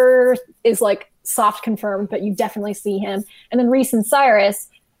 Rover is like soft confirmed, but you definitely see him. And then Reese and Cyrus,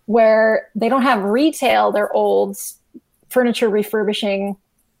 where they don't have retail, they're old furniture refurbishing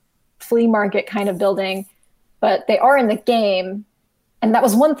flea market kind of building, but they are in the game. And that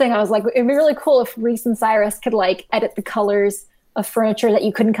was one thing I was like, it'd be really cool if Reese and Cyrus could like edit the colors of furniture that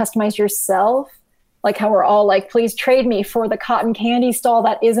you couldn't customize yourself. Like how we're all like, please trade me for the cotton candy stall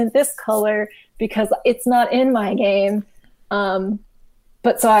that isn't this color because it's not in my game.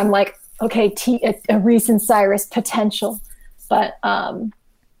 But so I'm like, okay, a Reese and Cyrus potential. But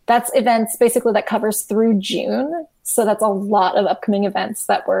that's events basically that covers through June. So that's a lot of upcoming events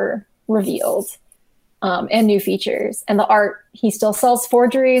that were revealed and new features. And the art, he still sells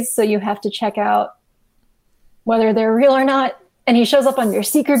forgeries, so you have to check out whether they're real or not. And he shows up on your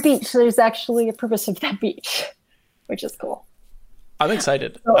secret beach, so there's actually a purpose of that beach, which is cool. I'm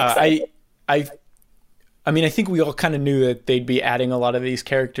excited. So excited. I mean, I think we all kind of knew that they'd be adding a lot of these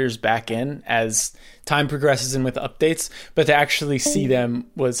characters back in as time progresses and with updates, but to actually see them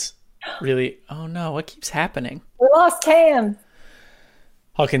was really, oh no, what keeps happening? We lost Cam.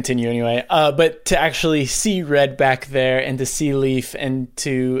 I'll continue anyway. But to actually see Red back there and to see Leaf and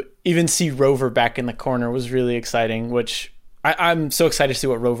to even see Rover back in the corner was really exciting, which I'm so excited to see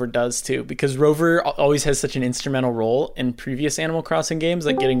what Rover does too, because Rover always has such an instrumental role in previous Animal Crossing games,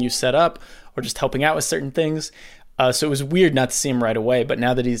 like getting you set up or just helping out with certain things. So it was weird not to see him right away, but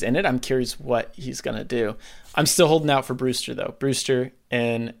now that he's in it, I'm curious what he's going to do. I'm still holding out for Brewster though. Brewster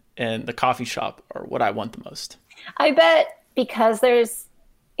and the coffee shop are what I want the most. I bet because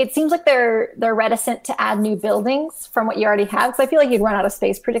it seems like they're reticent to add new buildings from what you already have. So I feel like you'd run out of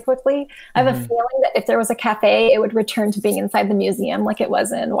space pretty quickly. I have a feeling that if there was a cafe, it would return to being inside the museum like it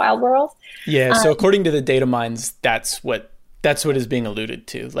was in Wild World. Yeah, so according to the data mines, that's what that's what is being alluded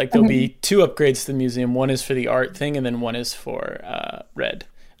to. Like there'll be 2 upgrades to the museum. One is for the art thing, and then one is for Red.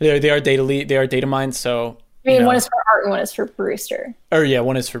 They are data mines. So one is for art and one is for Brewster. Or yeah,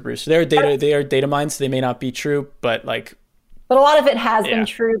 one is for Brewster. They are data mines. So they may not be true, but like. But a lot of it has been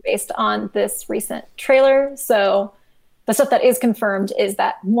true based on this recent trailer. So the stuff that is confirmed is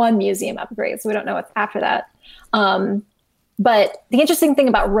that one museum upgrade. So we don't know what's after that. But the interesting thing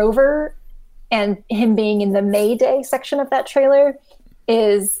about Rover and him being in the May Day section of that trailer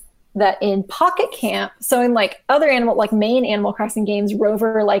is that in Pocket Camp, so in like other main Animal Crossing games,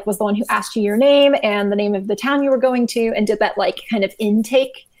 Rover like was the one who asked you your name and the name of the town you were going to and did that like kind of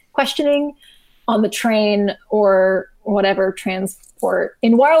intake questioning on the train or whatever transport.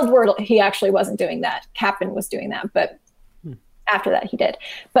 In Wild World, he actually wasn't doing that. Captain was doing that, but after that he did.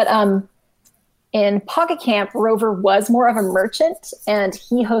 But in Pocket Camp, Rover was more of a merchant, and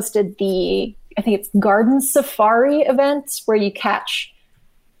he hosted I think it's Garden Safari events where you catch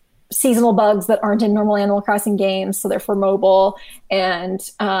seasonal bugs that aren't in normal Animal Crossing games, so they're for mobile, and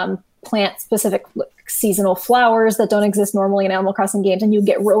plant specific seasonal flowers that don't exist normally in Animal Crossing games, and you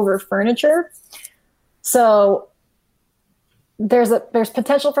get Rover furniture. So there's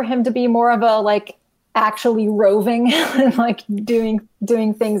potential for him to be more of a like actually roving and like doing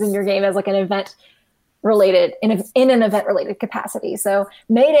things in your game as like an event related in an event related capacity. So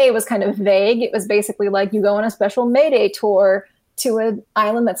Mayday was kind of vague. It was basically like you go on a special Mayday tour to an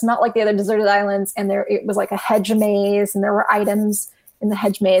island that's not like the other deserted islands, and it was like a hedge maze, and there were items in the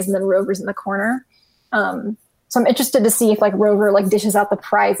hedge maze, and then Rover's in the corner. So I'm interested to see if like Rover like dishes out the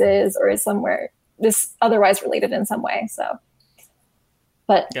prizes or is somewhere this otherwise related in some way. So,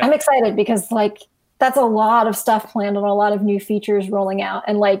 but I'm excited because like that's a lot of stuff planned and a lot of new features rolling out,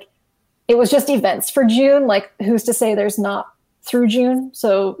 and like it was just events for June. Like who's to say there's not through June?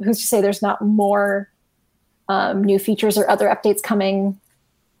 So who's to say there's not more new features or other updates coming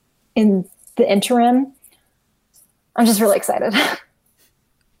in the interim? I'm just really excited.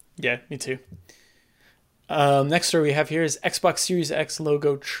 Yeah, me too. Next story we have here is Xbox Series X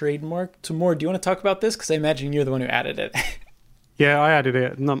logo trademark. Tamor, do you want to talk about this? Because I imagine you're the one who added it. Yeah, I added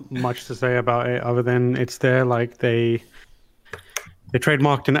it. Not much to say about it other than it's there. Like they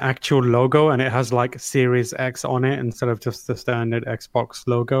trademarked an actual logo, and it has like Series X on it instead of just the standard Xbox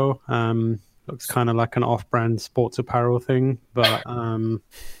logo. Looks kind of like an off-brand sports apparel thing, but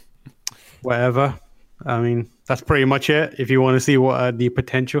whatever. I mean, that's pretty much it. If you want to see what the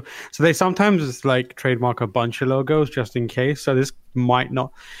potential, so they sometimes like trademark a bunch of logos just in case. So this might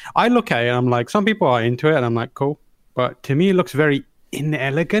not. I look at it and I'm like, some people are into it, and I'm like, cool. But to me, it looks very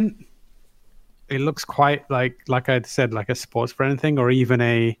inelegant. It looks quite like I said, like a sports brand thing, or even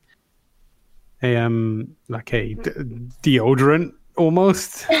a deodorant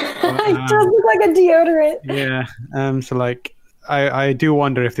almost. It does look like a deodorant. Yeah. So like, I do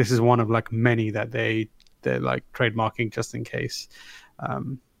wonder if this is one of like many that they're like trademarking just in case.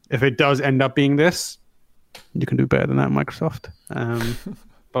 If it does end up being this, you can do better than that, Microsoft.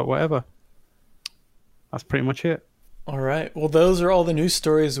 But whatever. That's pretty much it. All right. Well, those are all the news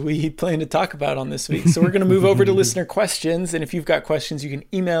stories we plan to talk about on this week. So we're going to move over to listener questions. And if you've got questions, you can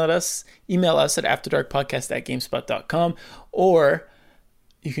email us at afterdarkpodcast@gamespot.com, or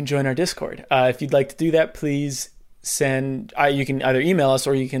you can join our Discord. If you'd like to do that, please you can either email us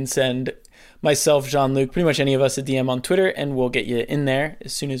or you can send myself, Jean-Luc, pretty much any of us a DM on Twitter, and we'll get you in there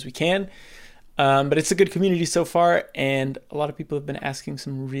as soon as we can. But it's a good community so far, and a lot of people have been asking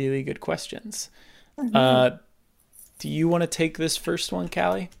some really good questions. Mm-hmm. Do you want to take this first one,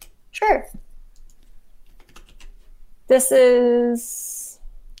 Callie? Sure. This is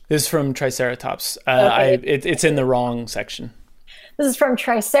from Triceratops. Okay. It's in the wrong section. This is from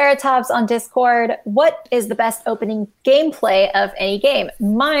Triceratops on Discord. What is the best opening gameplay of any game?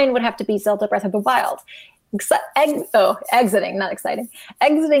 Mine would have to be Zelda Breath of the Wild. Exiting, not exciting.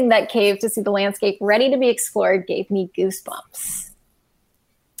 Exiting that cave to see the landscape ready to be explored gave me goosebumps.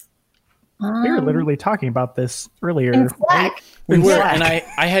 We were literally talking about this earlier. In Slack. We were, and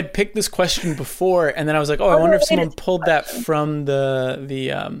I had picked this question before, and then I was like, I wonder if someone pulled that from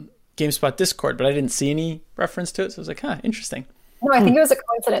the GameSpot Discord, but I didn't see any reference to it, so I was like, interesting. No, I think it was a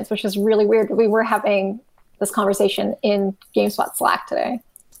coincidence, which is really weird. We were having this conversation in GameSpot Slack today.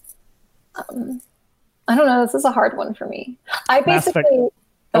 I don't know. This is a hard one for me. I basically...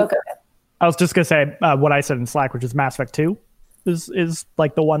 go ahead. I was just going to say what I said in Slack, which is Mass Effect 2 is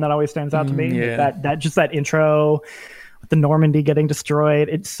like the one that always stands out to me. Yeah. That intro with the Normandy getting destroyed.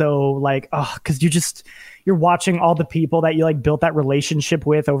 It's so like, because you're watching all the people that you like built that relationship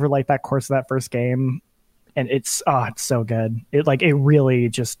with over like that course of that first game. And it's so good. It really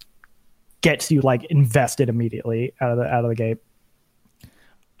just gets you like invested immediately out of the gate.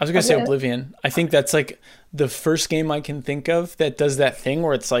 I was gonna say Oblivion. I think that's like the first game I can think of that does that thing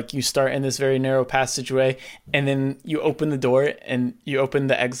where it's like you start in this very narrow passageway and then you open the door and you open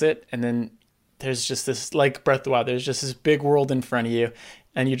the exit and then there's just this, like Breath of the Wild, there's just this big world in front of you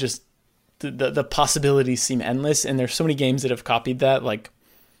and you just, the possibilities seem endless. And there's so many games that have copied that. Like,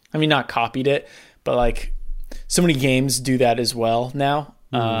 I mean, not copied it, but like so many games do that as well now.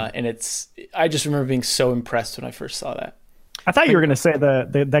 And I just remember being so impressed when I first saw that. I thought you were going to say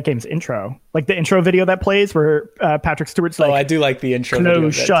that game's intro, like the intro video that plays where Patrick Stewart's like, I do like the intro.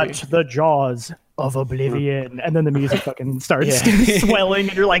 Close shut the jaws of Oblivion, and then the music fucking starts swelling,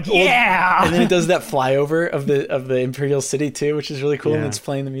 and you're like, yeah. And then it does that flyover of the Imperial City too, which is really cool. And it's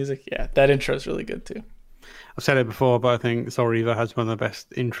playing the music. Yeah, that intro is really good too. I've said it before, but I think Soul Reaver has one of the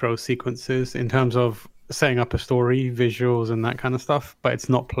best intro sequences in terms of setting up a story, visuals, and that kind of stuff. But it's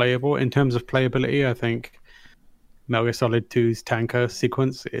not playable. In terms of playability, I think Metal Gear Solid 2's tanker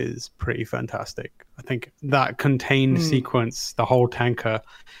sequence is pretty fantastic. I think that contained sequence, the whole tanker,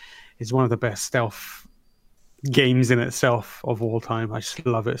 is one of the best stealth games in itself of all time. I just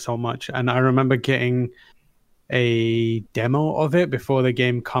love it so much. And I remember getting a demo of it before the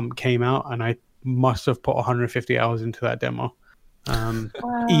game came out, and I must have put 150 hours into that demo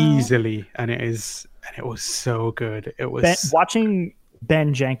easily. And it was so good. It was watching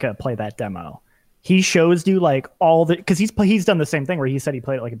Ben Janka play that demo. He shows you like all the, because he's done the same thing where he said he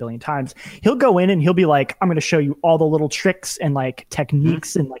played it like a billion times. He'll go in and he'll be like, I'm going to show you all the little tricks and like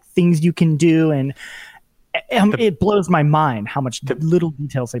techniques and like things you can do, and it blows my mind how much little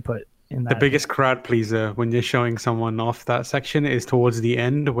details they put in that. The biggest crowd pleaser when you're showing someone off that section is towards the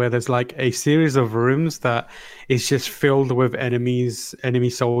end, where there's like a series of rooms that is just filled with enemy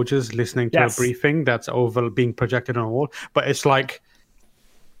soldiers listening to a briefing that's being projected on a wall, but it's like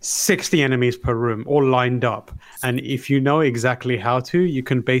 60 enemies per room, all lined up. And if you know exactly how to, you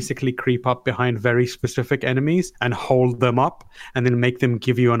can basically creep up behind very specific enemies and hold them up and then make them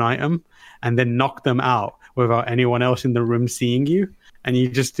give you an item and then knock them out without anyone else in the room seeing you. And you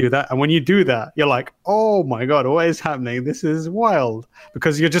just do that. And when you do that, you're like, oh my God, what is happening? This is wild.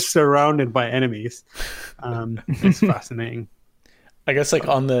 Because you're just surrounded by enemies. It's fascinating. I guess like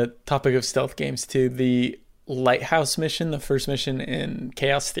on the topic of stealth games too, the Lighthouse mission, the first mission in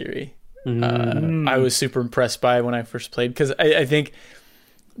Chaos Theory, I was super impressed by when I first played, because I think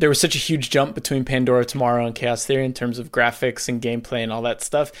there was such a huge jump between Pandora Tomorrow and Chaos Theory in terms of graphics and gameplay and all that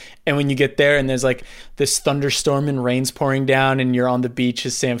stuff. And when you get there and there's like this thunderstorm and rain's pouring down and you're on the beach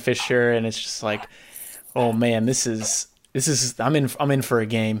as Sam Fisher, and it's just like, oh man, this is I'm in for a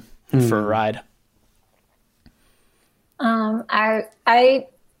game, for a ride. I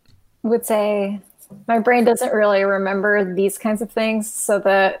would say my brain doesn't really remember these kinds of things,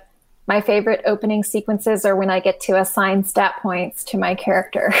 so my favorite opening sequences are when I get to assign stat points to my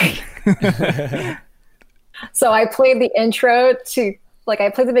character. So I played the intro to, like, I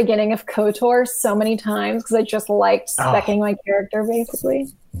played the beginning of KOTOR so many times because I just liked speccing my character, basically.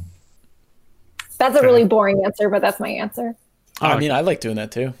 That's a really boring answer, but that's my answer. I mean, I like doing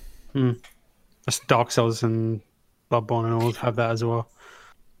that too. That's Dark Souls and Bloodborne and all have that as well.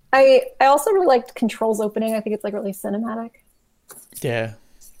 I also really liked Control's opening. I think it's like really cinematic. Yeah.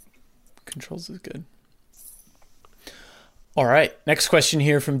 Controls is good. All right. Next question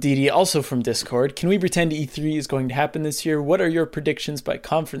here from Didi, also from Discord. Can we pretend E3 is going to happen this year? What are your predictions by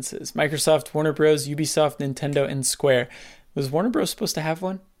conferences? Microsoft, Warner Bros., Ubisoft, Nintendo, and Square. Was Warner Bros. Supposed to have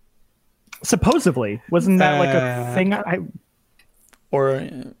one? Supposedly. Wasn't that like a thing? Or,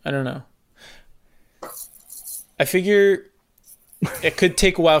 I don't know. I figure it could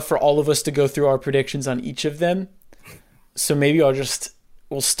take a while for all of us to go through our predictions on each of them. So maybe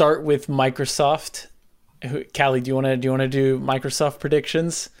we'll start with Microsoft. Callie, do you want to do Microsoft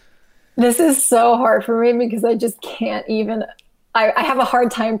predictions? This is so hard for me because I just can't even. I have a hard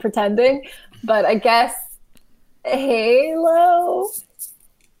time pretending, but I guess Halo.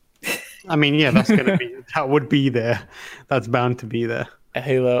 I mean, yeah, that would be there. That's bound to be there. A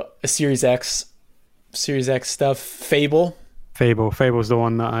Halo, a Series X stuff. Fable's the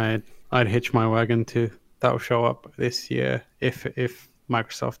one that I'd hitch my wagon to. That'll show up this year if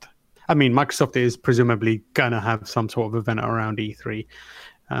Microsoft. I mean, Microsoft is presumably gonna have some sort of event around E3.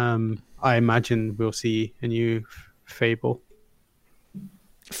 I imagine we'll see a new Fable.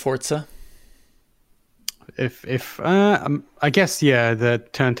 Forza. I guess the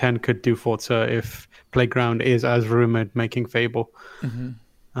Turn 10 could do Forza if Playground is as rumored making Fable.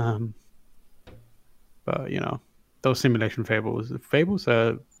 But those simulation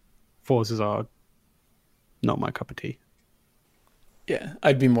Forzas are not my cup of tea. Yeah,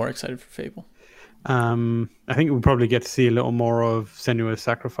 I'd be more excited for Fable. I think we'll probably get to see a little more of Senua's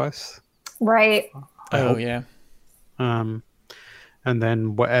Sacrifice. Right. Oh yeah. And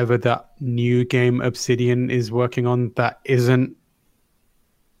then whatever that new game Obsidian is working on that isn't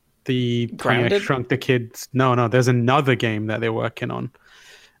the Tiny I Grounded? Shrunk the Kids. No, there's another game that they're working on.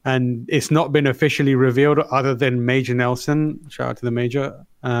 And it's not been officially revealed other than Major Nelson, shout out to the Major,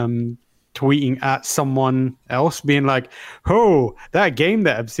 tweeting at someone else being like, oh, that game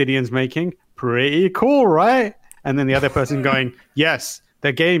that Obsidian's making, pretty cool, right? And then the other person going, yes,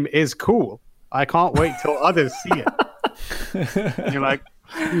 the game is cool. I can't wait till others see it. And you're like,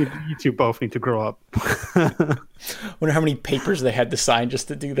 you two both need to grow up. Wonder how many papers they had to sign just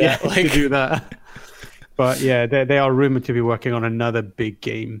to do that. To do that. But yeah, they are rumored to be working on another big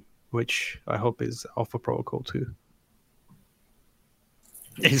game, which I hope is Alpha Protocol 2.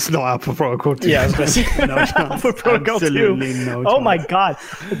 It's not Alpha Protocol 2. Yeah, I was gonna say. No chance. Alpha Protocol 2. Absolutely no Oh chance. my god,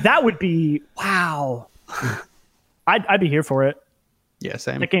 that would be wow. I'd be here for it. Yeah,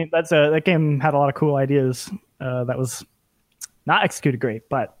 same. That game had a lot of cool ideas. That was not executed great,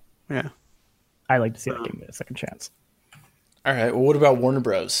 but Yeah. I like to see that game get a second chance. All right. Well, what about Warner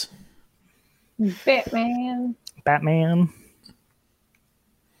Bros? Batman. Batman.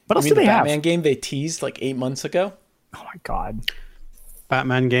 What I else mean, do the they have? Batman game they teased like 8 months ago. Oh my god.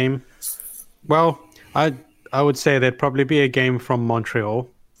 Batman game. Well, I would say there'd probably be a game from Montreal.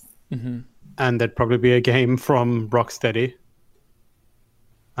 And there'd probably be a game from Rocksteady.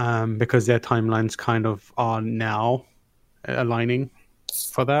 Because their timelines kind of are now aligning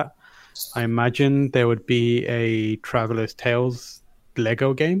for that. I imagine there would be a Traveler's Tales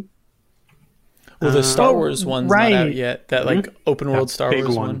Lego game. Well, the Star Wars one's not out yet. That like open world That Star big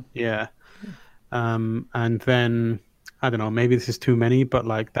Wars one. Yeah. And then I don't know, maybe this is too many, but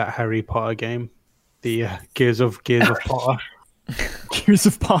like that Harry Potter game, the Gears of Potter. Gears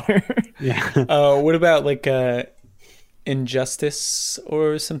of Potter. Yeah. What about like Injustice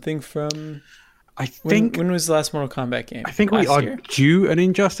or something from? I think When was the last Mortal Kombat game? I think we Last are year? due an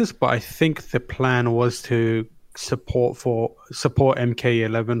Injustice, but I think the plan was to support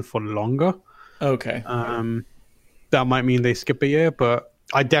MK11 for longer. Okay. That might mean they skip a year, but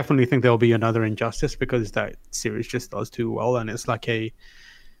I definitely think there'll be another Injustice because that series just does too well, and it's like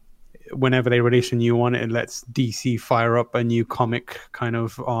whenever they release a new one, it lets DC fire up a new comic kind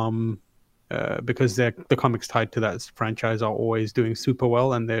of because the comics tied to that franchise are always doing super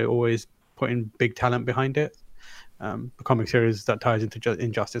well, and they're always putting big talent behind it. The comic series that ties into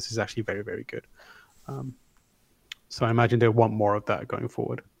Injustice is actually very, very good. So I imagine they want more of that going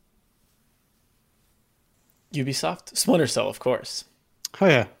forward. Ubisoft, Splinter Cell, of course. Oh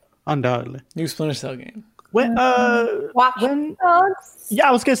yeah, undoubtedly. New Splinter Cell game. When Watch Dogs. yeah,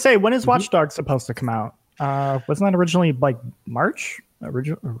 I was gonna say, when is Watch Dogs supposed to come out? Wasn't that originally like March? Or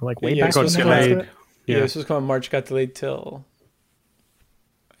like way Yeah, back it when got they delayed. announced it? Yeah, Yeah. this was coming March, got delayed till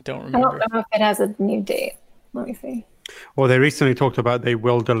I don't I remember. don't know if it has a new date. Let me see. Well, they recently talked about they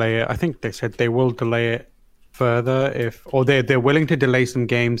will delay it. I think they said they will delay it further they're willing to delay some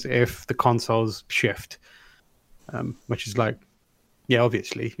games if the consoles shift. Which is like, yeah,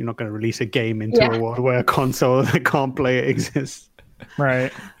 obviously you're not going to release a game into a world where a console that can't play it exists.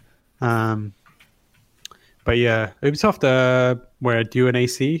 Right. But yeah, Ubisoft, we're due an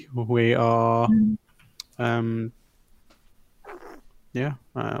AC. We are,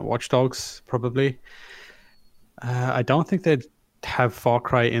 Watch Dogs probably. I don't think they'd have Far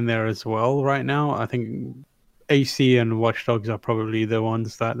Cry in there as well right now. I think AC and Watch Dogs are probably the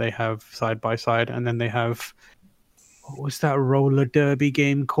ones that they have side by side, and then they have, what was that roller derby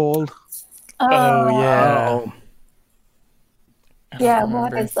game called? Oh yeah. Yeah, don't what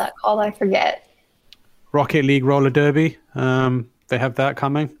remember. is that called? I forget. Rocket League Roller Derby. They have that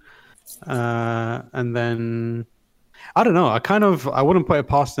coming. And then I don't know. I wouldn't put it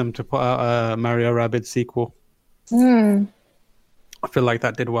past them to put out a Mario Rabbids sequel. I feel like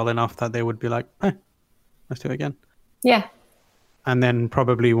that did well enough that they would be like, let's do it again. Yeah. And then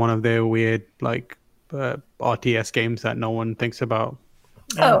probably one of their weird like RTS games that no one thinks about.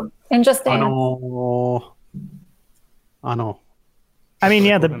 Oh, and Just I Dance. know. I mean,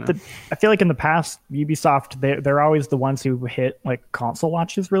 yeah, I feel like in the past, Ubisoft, they're always the ones who hit like console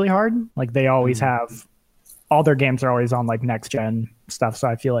launches really hard. Like they always have, all their games are always on like next gen stuff. So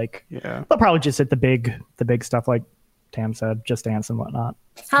I feel like Yeah. they'll probably just hit the big stuff like Tam said, Just Dance and whatnot.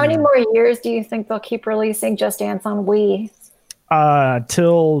 How many more years do you think they'll keep releasing Just Dance on Wii?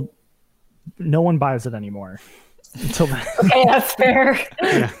 Till no one buys it anymore. Until then. Okay, that's fair.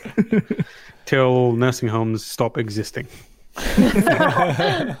 Till nursing homes stop existing. Okay,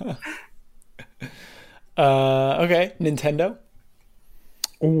 Nintendo.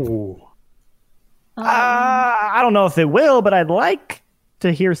 Oh, I don't know if it will, but I'd like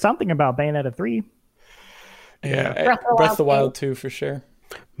to hear something about Bayonetta 3. Yeah, Breath of the Wild 2 for sure.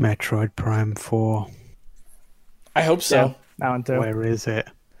 Metroid Prime 4. I hope so. Yeah, that one too. Where is it?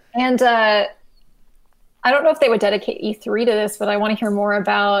 And I don't know if they would dedicate E3 to this, but I want to hear more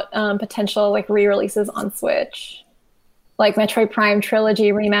about potential like re-releases on Switch, like Metroid Prime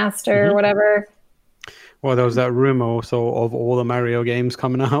Trilogy remaster, or whatever. Well, there was that rumor also of all the Mario games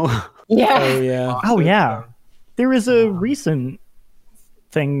coming out. Yeah. Oh yeah. Oh yeah, there was a recent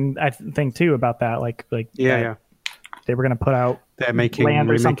thing I think too about that. Like Yeah. they were gonna put out They're making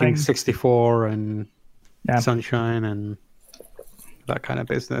Land or something. remaking 64 and Yeah. Sunshine and that kind of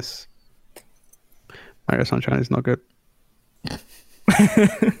business. Mario Sunshine is not good.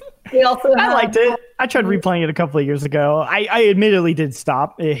 We also I have, liked it. I tried replaying it a couple of years ago. I admittedly did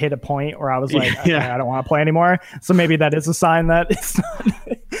stop. It hit a point where I was like, okay, I don't want to play anymore. So maybe that is a sign that it's not.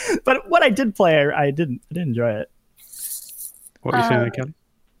 But what I did play, I did enjoy it. What were you saying, Kelly?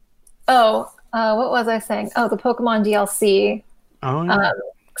 What was I saying? Oh, the Pokemon DLC. Oh, yeah.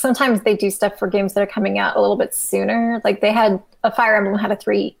 Sometimes they do stuff for games that are coming out a little bit sooner. Like they had a Fire Emblem had an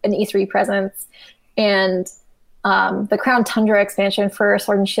E3 presence, and the Crown Tundra expansion for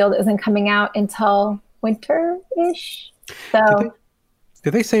Sword and Shield isn't coming out until winter-ish. So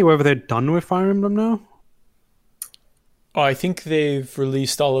Did they say whether they're done with Fire Emblem now? Oh, I think they've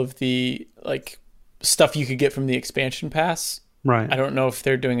released all of the like stuff you could get from the expansion pass. Right. I don't know if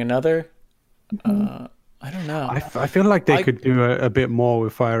they're doing another. I don't know. I feel like they could do a bit more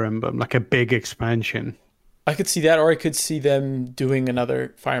with Fire Emblem, like a big expansion. I could see that, or I could see them doing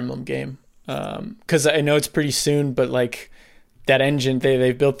another Fire Emblem game. Because I know it's pretty soon, but like that engine,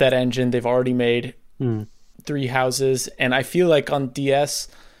 they've built that engine. They've already made 3 houses, and I feel like on DS,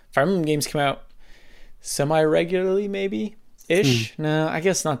 Fire Emblem games come out semi-regularly, maybe ish. No, I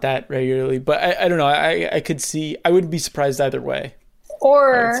guess not that regularly, but I don't know. I could see. I wouldn't be surprised either way.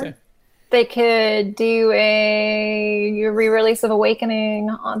 or they could do a re-release of Awakening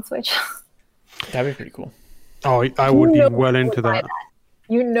on Switch. That'd be pretty cool. Oh, I would be well into that.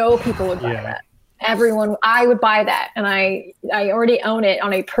 You know, people would buy that. Everyone, I would buy that, and I already own it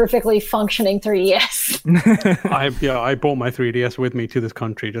on a perfectly functioning 3DS. I bought my 3DS with me to this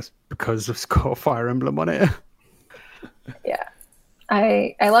country just because it's got Fire Emblem on it. Yeah,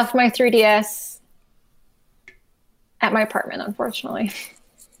 I left my 3DS at my apartment, unfortunately.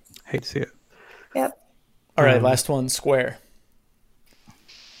 Hate to see it. Yep. All right, last one, Square.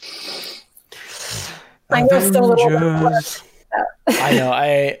 I know still a little bit. Avengers. I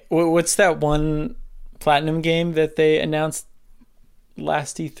know. What's that one Platinum game that they announced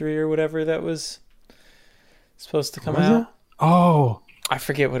last E3 or whatever that was supposed to come out? It? Oh, I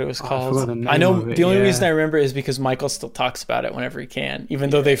forget what it was I forgot called. the name I know of it, the only yeah. reason I remember is because Michael still talks about it whenever he can, even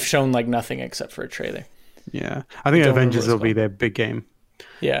though they've shown like nothing except for a trailer. yeah. I think Don't Avengers remember what will be it's their big game.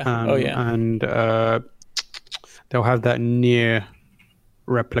 Yeah. Oh yeah. And they'll have that near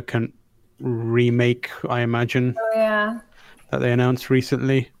replicant remake, I imagine, Oh, yeah. that they announced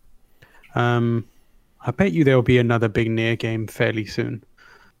recently. I bet you there'll be another big near game fairly soon.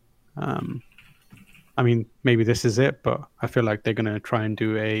 I mean, maybe this is it, but I feel like they're going to try and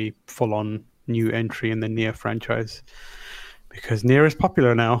do a full-on new entry in the Nier franchise. Because Nier is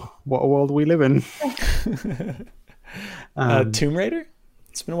popular now. What a world we live in. Tomb Raider?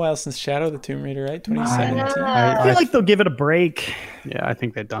 It's been a while since Shadow of the Tomb Raider, right? 2017. I feel like they'll give it a break. Yeah, I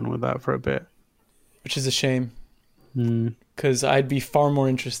think they're done with that for a bit. Which is a shame. Because I'd be far more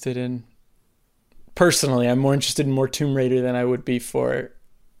interested in... Personally, I'm more interested in more Tomb Raider than I would be for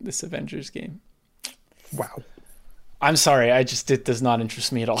this Avengers game. Wow. I'm sorry, it does not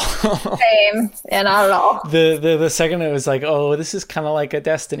interest me at all. Same. Yeah, not at all. The second it was like, oh, this is kind of like a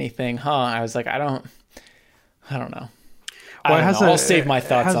Destiny thing, huh? I was like, I don't know. Well, I'll save my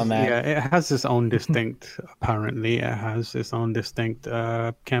thoughts on that. Yeah, it has its own distinct, apparently, it has its own distinct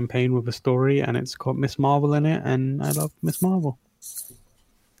campaign with a story, and it's got Miss Marvel in it, and I love Miss Marvel.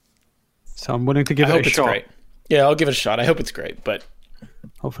 So I'm willing to give I it hope a it's shot. great. Yeah, I'll give it a shot. I hope it's great, but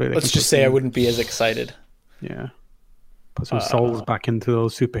Hopefully they let's can just put say I some- wouldn't be as excited. Yeah. Put some souls back into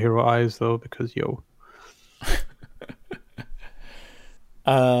those superhero eyes, though, because,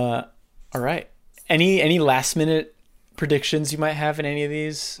 All right. Any last minute predictions you might have in any of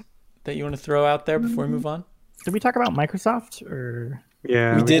these that you want to throw out there before we move on? Did we talk about Microsoft or?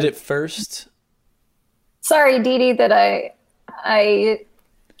 Yeah. We did it first. Sorry, Dee Dee, that I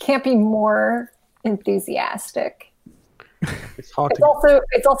can't be more enthusiastic. It's hard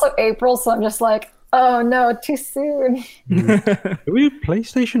It's also April, so I'm just like, oh no, too soon. Do we do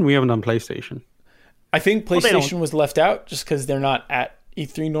PlayStation? We haven't done PlayStation. I think they don't- PlayStation was left out just because they're not at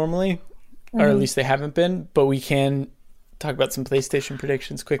E3 normally, or at least they haven't been. But we can talk about some PlayStation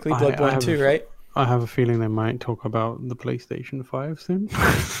predictions quickly. Bloodborne 2, right? I have a feeling they might talk about the PlayStation 5 soon.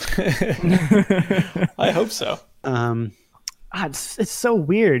 I hope so. It's so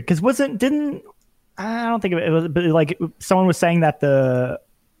weird because I don't think it was, but like someone was saying that they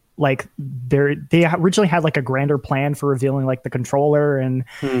originally had like a grander plan for revealing like the controller, and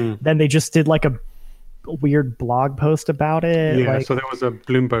then they just did like a weird blog post about it. Yeah, so there was a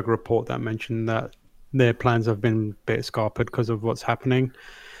Bloomberg report that mentioned that their plans have been a bit scarpered because of what's happening.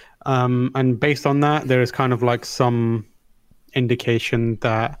 And based on that, there is kind of like some indication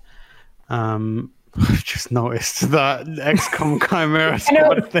that I've just noticed that XCOM Chimera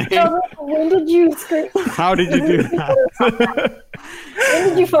Squad thing. When did you screen? How did you do that? When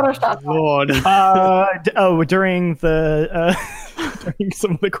did you Photoshop that? Lord. During during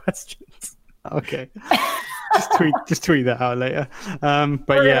some of the questions. Okay. Just tweet that out later.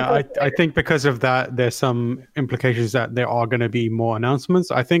 But yeah, I think because of that, there's some implications that there are going to be more announcements.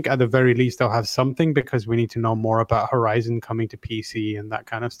 I think at the very least they'll have something because we need to know more about Horizon coming to PC and that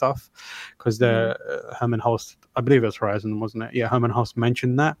kind of stuff. Because the Herman Hulst, I believe it was Horizon, wasn't it? Yeah, Herman Hulst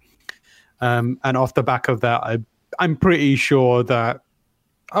mentioned that. And off the back of that, I'm pretty sure that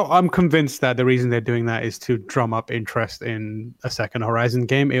I'm convinced that the reason they're doing that is to drum up interest in a second Horizon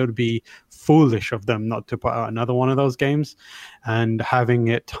game. It would be foolish of them not to put out another one of those games, and having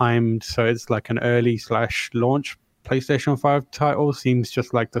it timed so it's like an early / launch PlayStation 5 title seems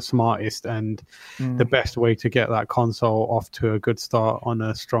just like the smartest and the best way to get that console off to a good start on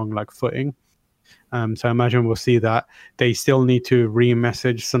a strong like footing. So I imagine we'll see that. They still need to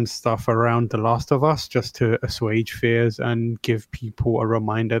re-message some stuff around The Last of Us just to assuage fears and give people a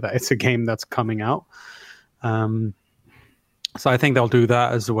reminder that it's a game that's coming out. So I think they'll do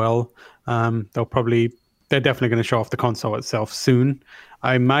that as well. They're definitely going to show off the console itself soon.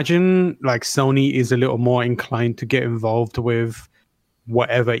 I imagine like Sony is a little more inclined to get involved with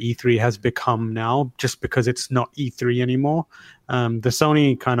whatever E3 has become now, just because it's not E3 anymore. The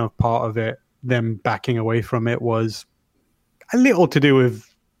Sony kind of part of it, them backing away from it, was a little to do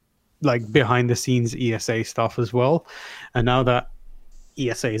with like behind the scenes ESA stuff as well. And now that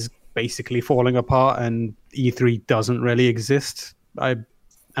ESA is basically falling apart and E3 doesn't really exist,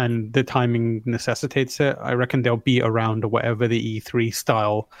 and the timing necessitates it, I reckon they'll be around whatever the E3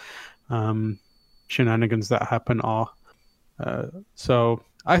 style shenanigans that happen are. So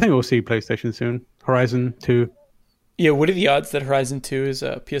I think we'll see PlayStation soon. Horizon 2. Yeah, what are the odds that Horizon 2 is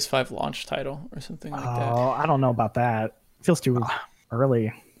a PS5 launch title or something like that? Oh, I don't know about that. It feels too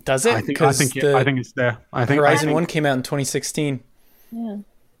early. Does it? I think it's there. I think Horizon 1 came out in 2016.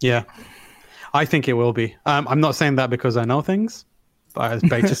 Yeah. I think it will be. I'm not saying that because I know things, but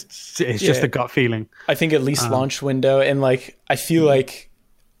it's just a gut feeling. I think at least launch window, and like I feel like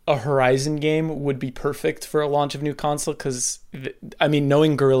a Horizon game would be perfect for a launch of new console because, I mean,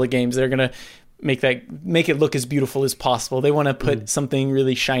 knowing Guerrilla Games, they're gonna make it look as beautiful as possible. They want to put something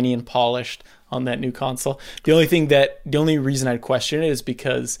really shiny and polished on that new console. The only reason I'd question it is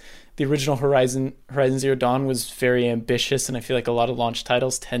because the original Horizon Zero Dawn was very ambitious, and I feel like a lot of launch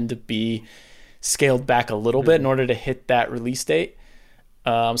titles tend to be scaled back a little bit in order to hit that release date.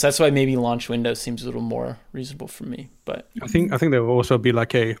 So that's why maybe launch window seems a little more reasonable for me. But I think there will also be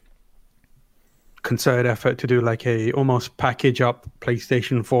like a concerted effort to do like a almost package up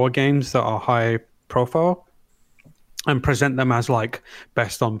PlayStation 4 games that are high profile and present them as like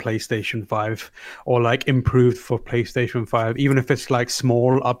best on PlayStation 5 or like improved for PlayStation 5, even if it's like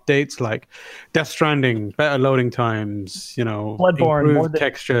small updates like Death Stranding, better loading times, Bloodborne, improved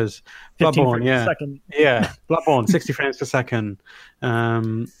textures, Bloodborne, Bloodborne 60 frames per second,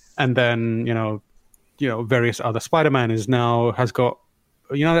 and then various other. Spider-Man has got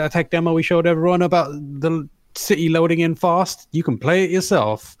that tech demo we showed everyone about the city loading in fast. You can play it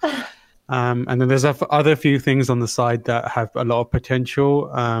yourself. And then there's other few things on the side that have a lot of potential.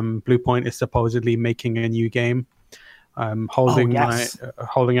 Bluepoint is supposedly making a new game. Holding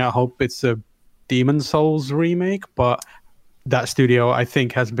out hope it's a Demon's Souls remake, but that studio I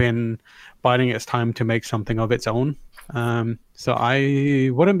think has been biding its time to make something of its own. So I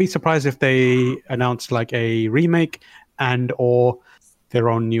wouldn't be surprised if they announced like a remake and or their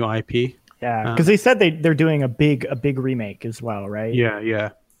own new IP. Yeah, because they said they're doing a big remake as well, right?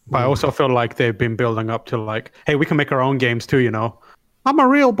 Yeah. But I also feel like they've been building up to like, hey, we can make our own games too, I'm a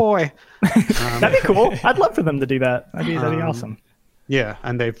real boy. That'd be cool. I'd love for them to do that. That'd be awesome. Yeah,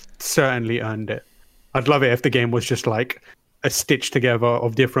 and they've certainly earned it. I'd love it if the game was just like a stitch together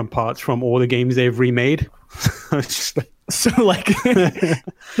of different parts from all the games they've remade. It's just like, So like the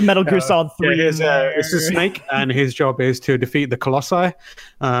Metal Gear Solid 3 yeah, is there. it's a snake, and his job is to defeat the Colossi.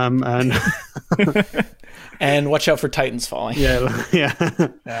 And And watch out for Titans falling.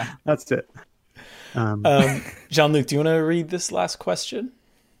 yeah, that's it. Jean-Luc, do you want to read this last question?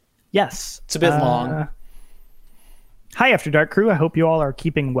 Yes. It's a bit long. Hi, After Dark crew. I hope you all are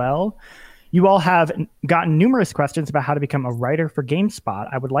keeping well. You all have gotten numerous questions about how to become a writer for GameSpot.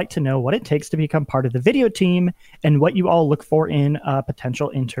 I would like to know what it takes to become part of the video team and what you all look for in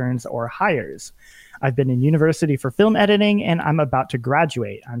potential interns or hires. I've been in university for film editing, and I'm about to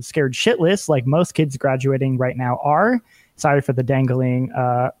graduate. I'm scared shitless, like most kids graduating right now are. Sorry for the dangling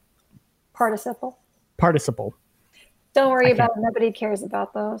Participle. participle. Don't worry about it. Nobody cares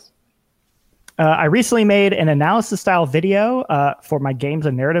about those. I recently made an analysis-style video for my games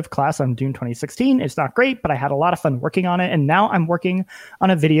and narrative class on Dune 2016. It's not great, but I had a lot of fun working on it, and now I'm working on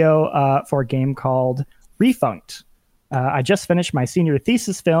a video for a game called Refunked. I just finished my senior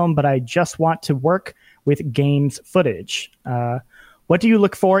thesis film, but I just want to work with games footage. What do you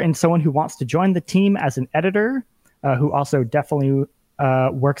look for in someone who wants to join the team as an editor, who also definitely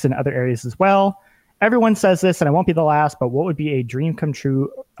works in other areas as well? Everyone says this, and I won't be the last, but what would be a dream come true?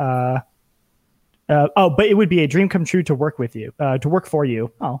 But it would be a dream come true to work with you, to work for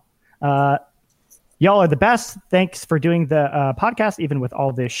you. Y'all are the best. Thanks for doing the podcast, even with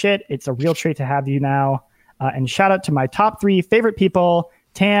all this shit. It's a real treat to have you now. And shout out to my top 3 favorite people,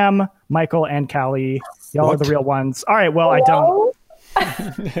 Tam, Michael, and Callie. Y'all are the real ones. All right, well, I don't.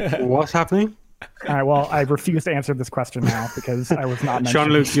 What's happening? All right, well, I refuse to answer this question now because I was not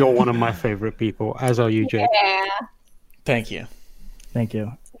mentioned. Jean-Luc, you're one of my favorite people, as are you, Jake. Yeah. Thank you. Thank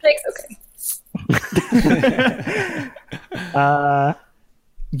you. Jake's okay.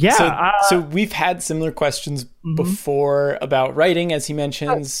 So we've had similar questions before about writing, as he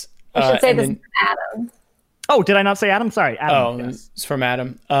mentions. I should say this is Adam. Oh, did I not say Adam? Sorry, Adam. Oh, yes. it's from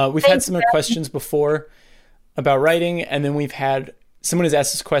Adam. We've had similar questions before about writing, and then we've had someone has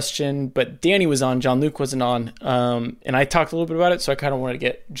asked this question, but Danny was on, Jean-Luc wasn't on, and I talked a little bit about it, so I kind of wanted to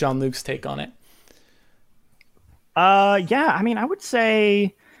get Jean-Luc's take on it. Yeah, I mean, I would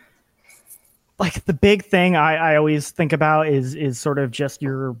say like the big thing I always think about is sort of just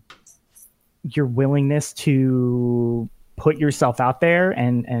your willingness to put yourself out there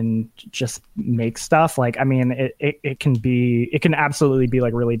and just make stuff. Like, I mean, it can absolutely be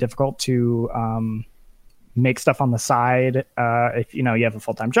like really difficult to make stuff on the side if you have a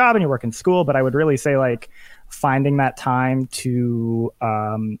full-time job and you work in school. But I would really say like finding that time to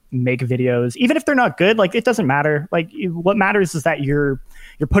make videos, even if they're not good, like it doesn't matter. Like what matters is that you're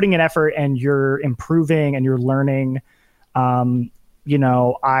putting in effort and you're improving and you're learning. I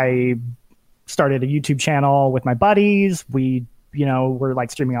started a YouTube channel with my buddies. We, were like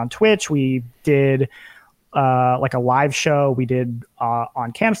streaming on Twitch. We did like a live show. We did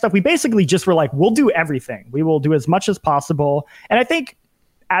on cam stuff. We basically just were like, we'll do everything. We will do as much as possible. And I think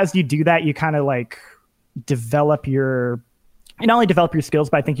as you do that, you kind of like not only develop your skills,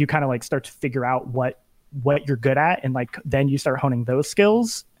 but I think you kind of like start to figure out what you're good at, and like then you start honing those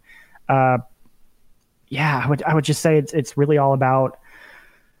skills. I would just say it's really all about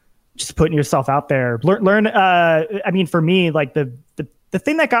just putting yourself out there. Learn. I mean, for me, like the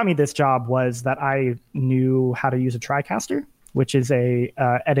thing that got me this job was that I knew how to use a TriCaster, which is a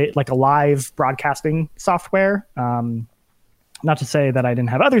live broadcasting software. Not to say that I didn't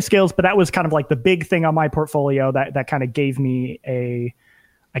have other skills, but that was kind of like the big thing on my portfolio that kind of gave me an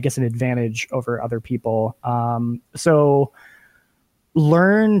advantage over other people. So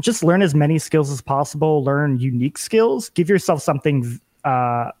learn as many skills as possible, learn unique skills, give yourself something,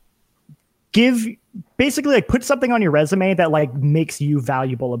 basically like put something on your resume that like makes you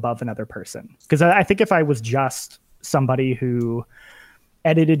valuable above another person. Because I think if I was just somebody who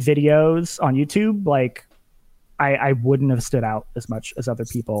edited videos on YouTube, like I wouldn't have stood out as much as other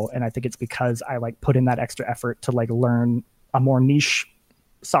people. And I think it's because I like put in that extra effort to like learn a more niche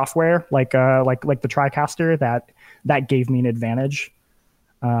software like the TriCaster that gave me an advantage.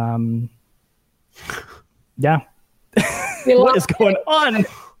 Yeah. What is going on?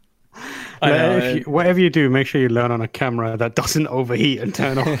 Whatever you do, make sure you learn on a camera that doesn't overheat and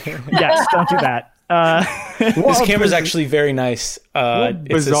turn off. Yes, don't do that. This camera's actually very nice.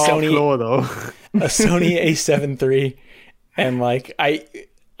 It's a Sony flaw, though. A Sony A7 III, and like I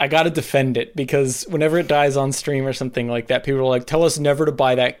gotta defend it because whenever it dies on stream or something like that, people are like, "Tell us never to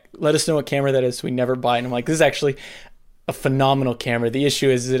buy that. Let us know what camera that is, so we never buy it." And I'm like, "This is actually a phenomenal camera. The issue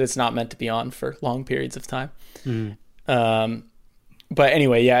is that it's not meant to be on for long periods of time." But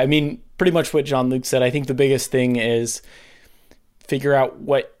anyway, yeah, I mean, pretty much what Jean-Luc said. I think the biggest thing is figure out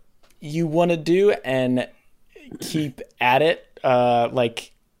what you want to do and keep at it.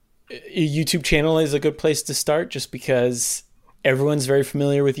 Like a YouTube channel is a good place to start, just because everyone's very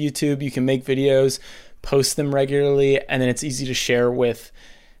familiar with YouTube. You can make videos, post them regularly, and then it's easy to share with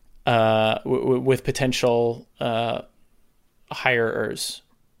potential hirers,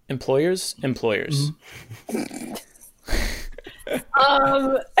 employers.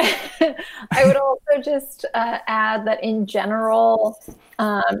 I would also just add that in general,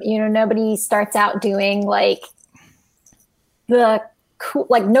 nobody starts out doing like the cool,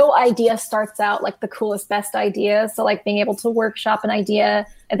 like no idea starts out like the coolest, best idea. So like being able to workshop an idea,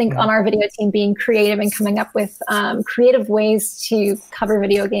 I think on our video team, being creative and coming up with creative ways to cover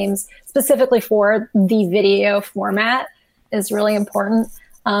video games specifically for the video format is really important.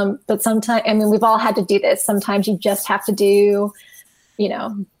 But sometimes, I mean, we've all had to do this. Sometimes you just have to do,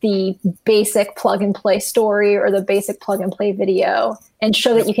 the basic plug and play story or the basic plug and play video and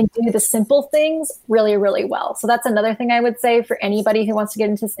show that you can do the simple things really, really well. So that's another thing I would say for anybody who wants to get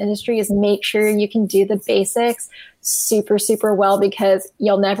into this industry is make sure you can do the basics super, super well, because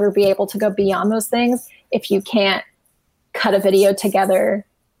you'll never be able to go beyond those things if you can't cut a video together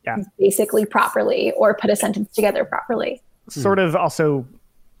basically properly or put a sentence together properly. Sort of also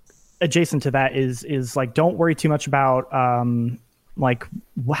adjacent to that is like, don't worry too much about like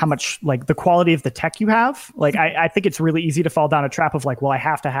how much like the quality of the tech you have. Like I think it's really easy to fall down a trap of like, well, I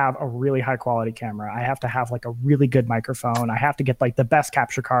have to have a really high quality camera. I have to have like a really good microphone. I have to get like the best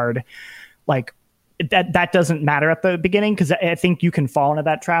capture card. Like that doesn't matter at the beginning, because I think you can fall into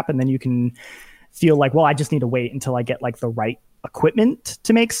that trap and then you can feel like, well, I just need to wait until I get like the right equipment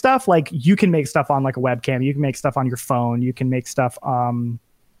to make stuff. Like you can make stuff on like a webcam, you can make stuff on your phone, you can make stuff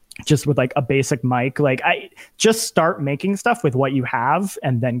just with like a basic mic. Like I just start making stuff with what you have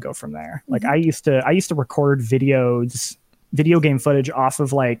and then go from there. Like I used to record video game footage off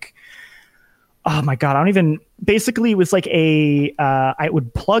of like, oh my God, basically it was like I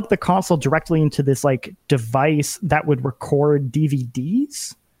would plug the console directly into this like device that would record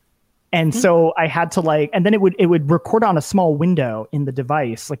DVDs. And so I had to like, and then it would record on a small window in the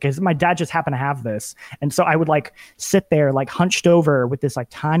device. Like, cause my dad just happened to have this. And so I would like sit there like hunched over with this like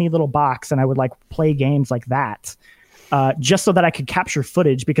tiny little box, and I would like play games like that. Just so that I could capture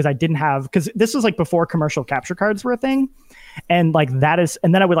footage, because I didn't have, cause this was like before commercial capture cards were a thing. And like and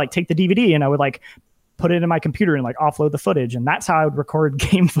then I would like take the DVD and I would like put it in my computer and like offload the footage. And that's how I would record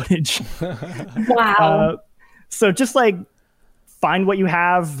game footage. Wow. So just like, find what you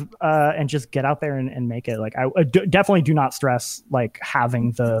have and just get out there and make it. Like I definitely do not stress like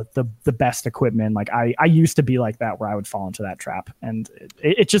having the best equipment. Like I used to be like that, where I would fall into that trap, and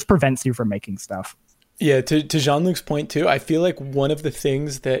it just prevents you from making stuff. Yeah, to Jean-Luc's point too, I feel like one of the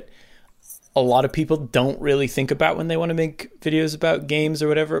things that a lot of people don't really think about when they want to make videos about games or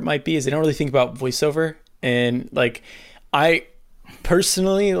whatever it might be is they don't really think about voiceover. And like I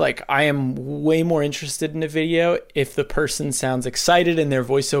personally, like I am way more interested in a video if the person sounds excited and their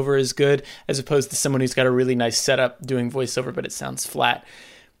voiceover is good, as opposed to someone who's got a really nice setup doing voiceover but it sounds flat.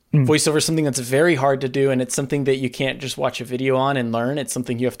 Voiceover is something that's very hard to do, and it's something that you can't just watch a video on and learn. It's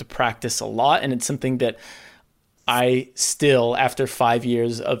something you have to practice a lot, and it's something that I still, after 5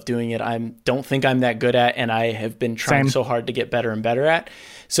 years of doing it, don't think I'm that good at, and I have been trying so hard to get better and better at.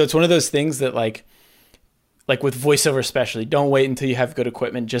 So it's one of those things that like with voiceover especially, don't wait until you have good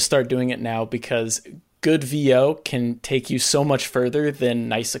equipment. Just start doing it now, because good VO can take you so much further than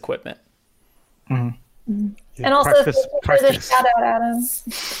nice equipment. Yeah, and also practice. For the shout out, Adam.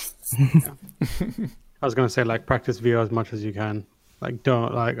 I was going to say, like, practice VO as much as you can. Like,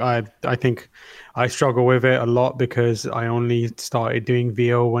 don't, like, I think I struggle with it a lot because I only started doing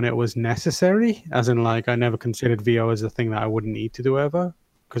VO when it was necessary. As in, like, I never considered VO as a thing that I wouldn't need to do ever,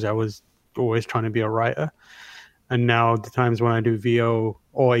 because I was always trying to be a writer. And now the times when I do VO,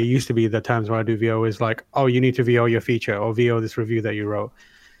 or it used to be the times when I do VO, is like, oh, you need to VO your feature or VO this review that you wrote.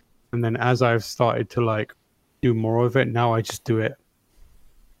 And then as I've started to like do more of it, now I just do it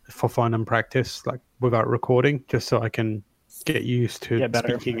for fun and practice, like without recording, just so I can get used to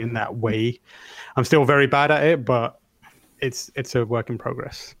speaking in that way. I'm still very bad at it, but it's a work in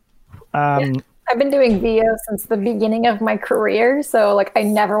progress. I've been doing VO since the beginning of my career, so like I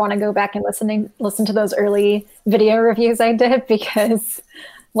never want to go back and listen to those early video reviews I did, because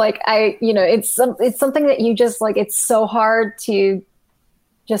like it's something that you just like, it's so hard to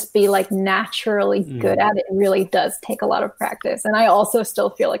just be like naturally good at. It really does take a lot of practice, and I also still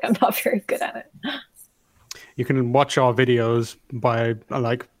feel like I'm not very good at it. You can watch our videos by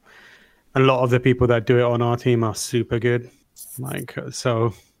like a lot of the people that do it on our team are super good. Like,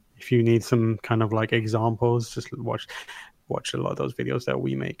 so if you need some kind of like examples, just watch. watch a lot of those videos that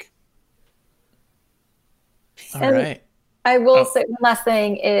we make. All right. I will say one last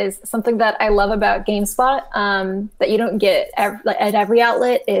thing is something that I love about GameSpot that you don't get at every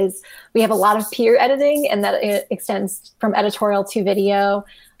outlet is we have a lot of peer editing, and that it extends from editorial to video.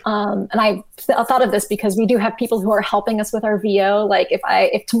 And I thought of this because we do have people who are helping us with our VO. Like if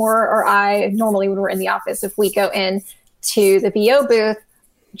Tamora or I, normally when we're in the office, if we go in to the VO booth,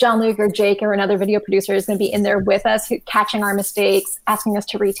 Jean-Luc or Jake or another video producer is going to be in there with us, catching our mistakes, asking us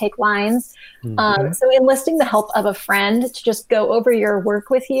to retake lines. Mm-hmm. So enlisting the help of a friend to just go over your work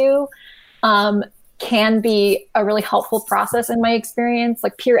with you can be a really helpful process in my experience.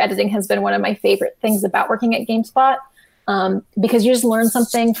 Like peer editing has been one of my favorite things about working at GameSpot, because you just learn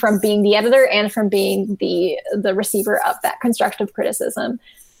something from being the editor and from being the receiver of that constructive criticism.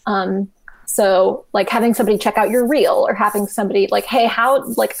 So like having somebody check out your reel, or having somebody like, hey,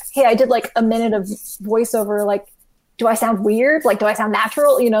 I did like a minute of voiceover. Like, do I sound weird? Like, do I sound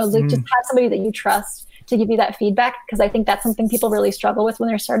natural? Like just have somebody that you trust to give you that feedback. Cause I think that's something people really struggle with when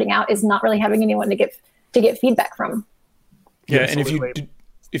they're starting out, is not really having anyone to get feedback from. Yeah. And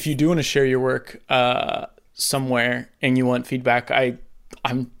if you do want to share your work, somewhere and you want feedback,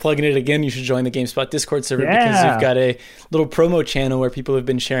 I'm plugging it again. You should join the GameSpot Discord server, because you've got a little promo channel where people have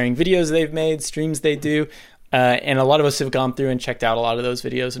been sharing videos they've made, streams they do, and a lot of us have gone through and checked out a lot of those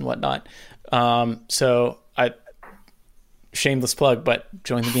videos and whatnot. So shameless plug, but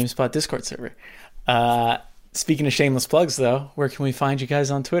join the GameSpot Discord server. Speaking of shameless plugs, though, where can we find you guys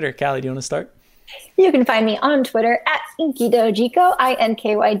on Twitter? Callie, do you want to start? You can find me on Twitter at InkyDojiko,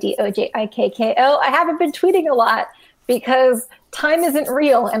 INKYDOJIKKO. I haven't been tweeting a lot because time isn't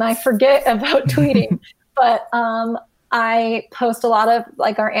real and I forget about tweeting. But I post a lot of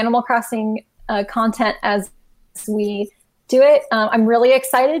like our Animal Crossing content as we do it. I'm really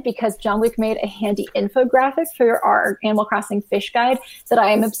excited because Jean-Luc made a handy infographic for our Animal Crossing fish guide that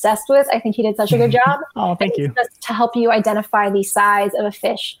I am obsessed with. I think he did such a good job. Oh, thank you. Just to help you identify the size of a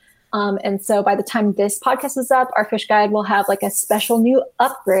fish. And so by the time this podcast is up, our fish guide will have like a special new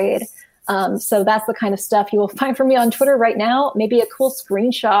upgrade. So that's the kind of stuff you will find from me on Twitter right now. Maybe a cool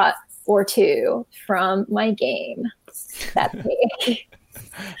screenshot or two from my game. That's me.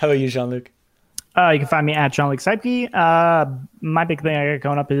 How about you, Jean-Luc? You can find me at Jean-Luc Seipke. My big thing I got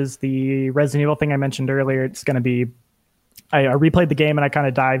going up is the Resident Evil thing I mentioned earlier. It's going to be, I replayed the game and I kind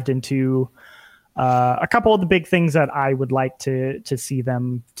of dived into a couple of the big things that I would like to see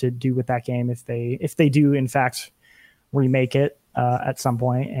them to do with that game if they do in fact remake it at some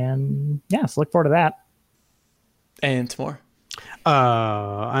point. And yeah, so look forward to that. And Tamor.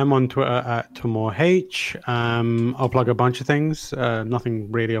 I'm on Twitter at TamorH. I'll plug a bunch of things,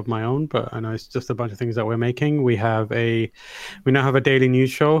 nothing really of my own, but I know it's just a bunch of things that we're making. We now have a daily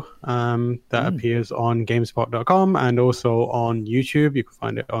news show that appears on GameSpot.com and also on YouTube. You can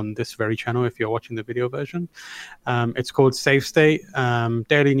find it on this very channel if you're watching the video version. It's called Save State,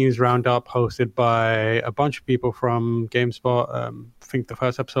 daily news roundup hosted by a bunch of people from GameSpot. I think the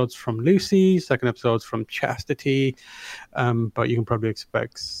first episode's from Lucy, second episode's from Chastity, but you can probably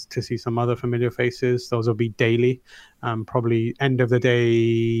expect to see some other familiar faces. Those will be daily, probably end of the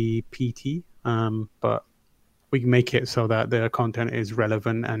day PT, but we can make it so that the content is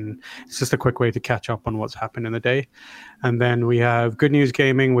relevant and it's just a quick way to catch up on what's happened in the day. And then we have Good News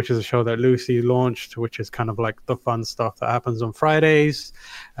Gaming, which is a show that Lucy launched, which is kind of like the fun stuff that happens on Fridays.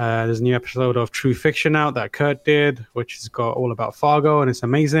 There's a new episode of True Fiction out that Kurt did, which has got all about Fargo, and it's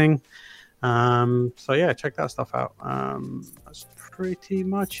amazing. So yeah, check that stuff out. That's pretty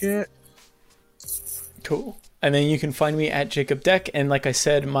much it. Cool. And then you can find me at Jacob Deck. And like I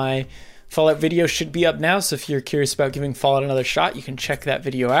said, my Fallout video should be up now, so if you're curious about giving Fallout another shot, you can check that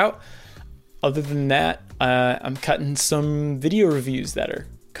video out. Other than that, I'm cutting some video reviews that are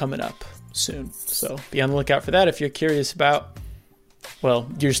coming up soon, so be on the lookout for that if you're curious about, well,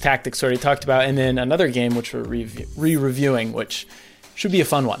 Gears Tactics already talked about, and then another game which we're re-reviewing, which should be a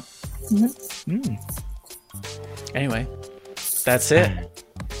fun one. Mm-hmm. Anyway, that's it.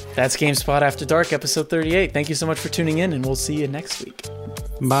 That's GameSpot After Dark, episode 38. Thank you so much for tuning in, and we'll see you next week.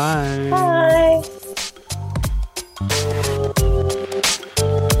 Bye. Bye.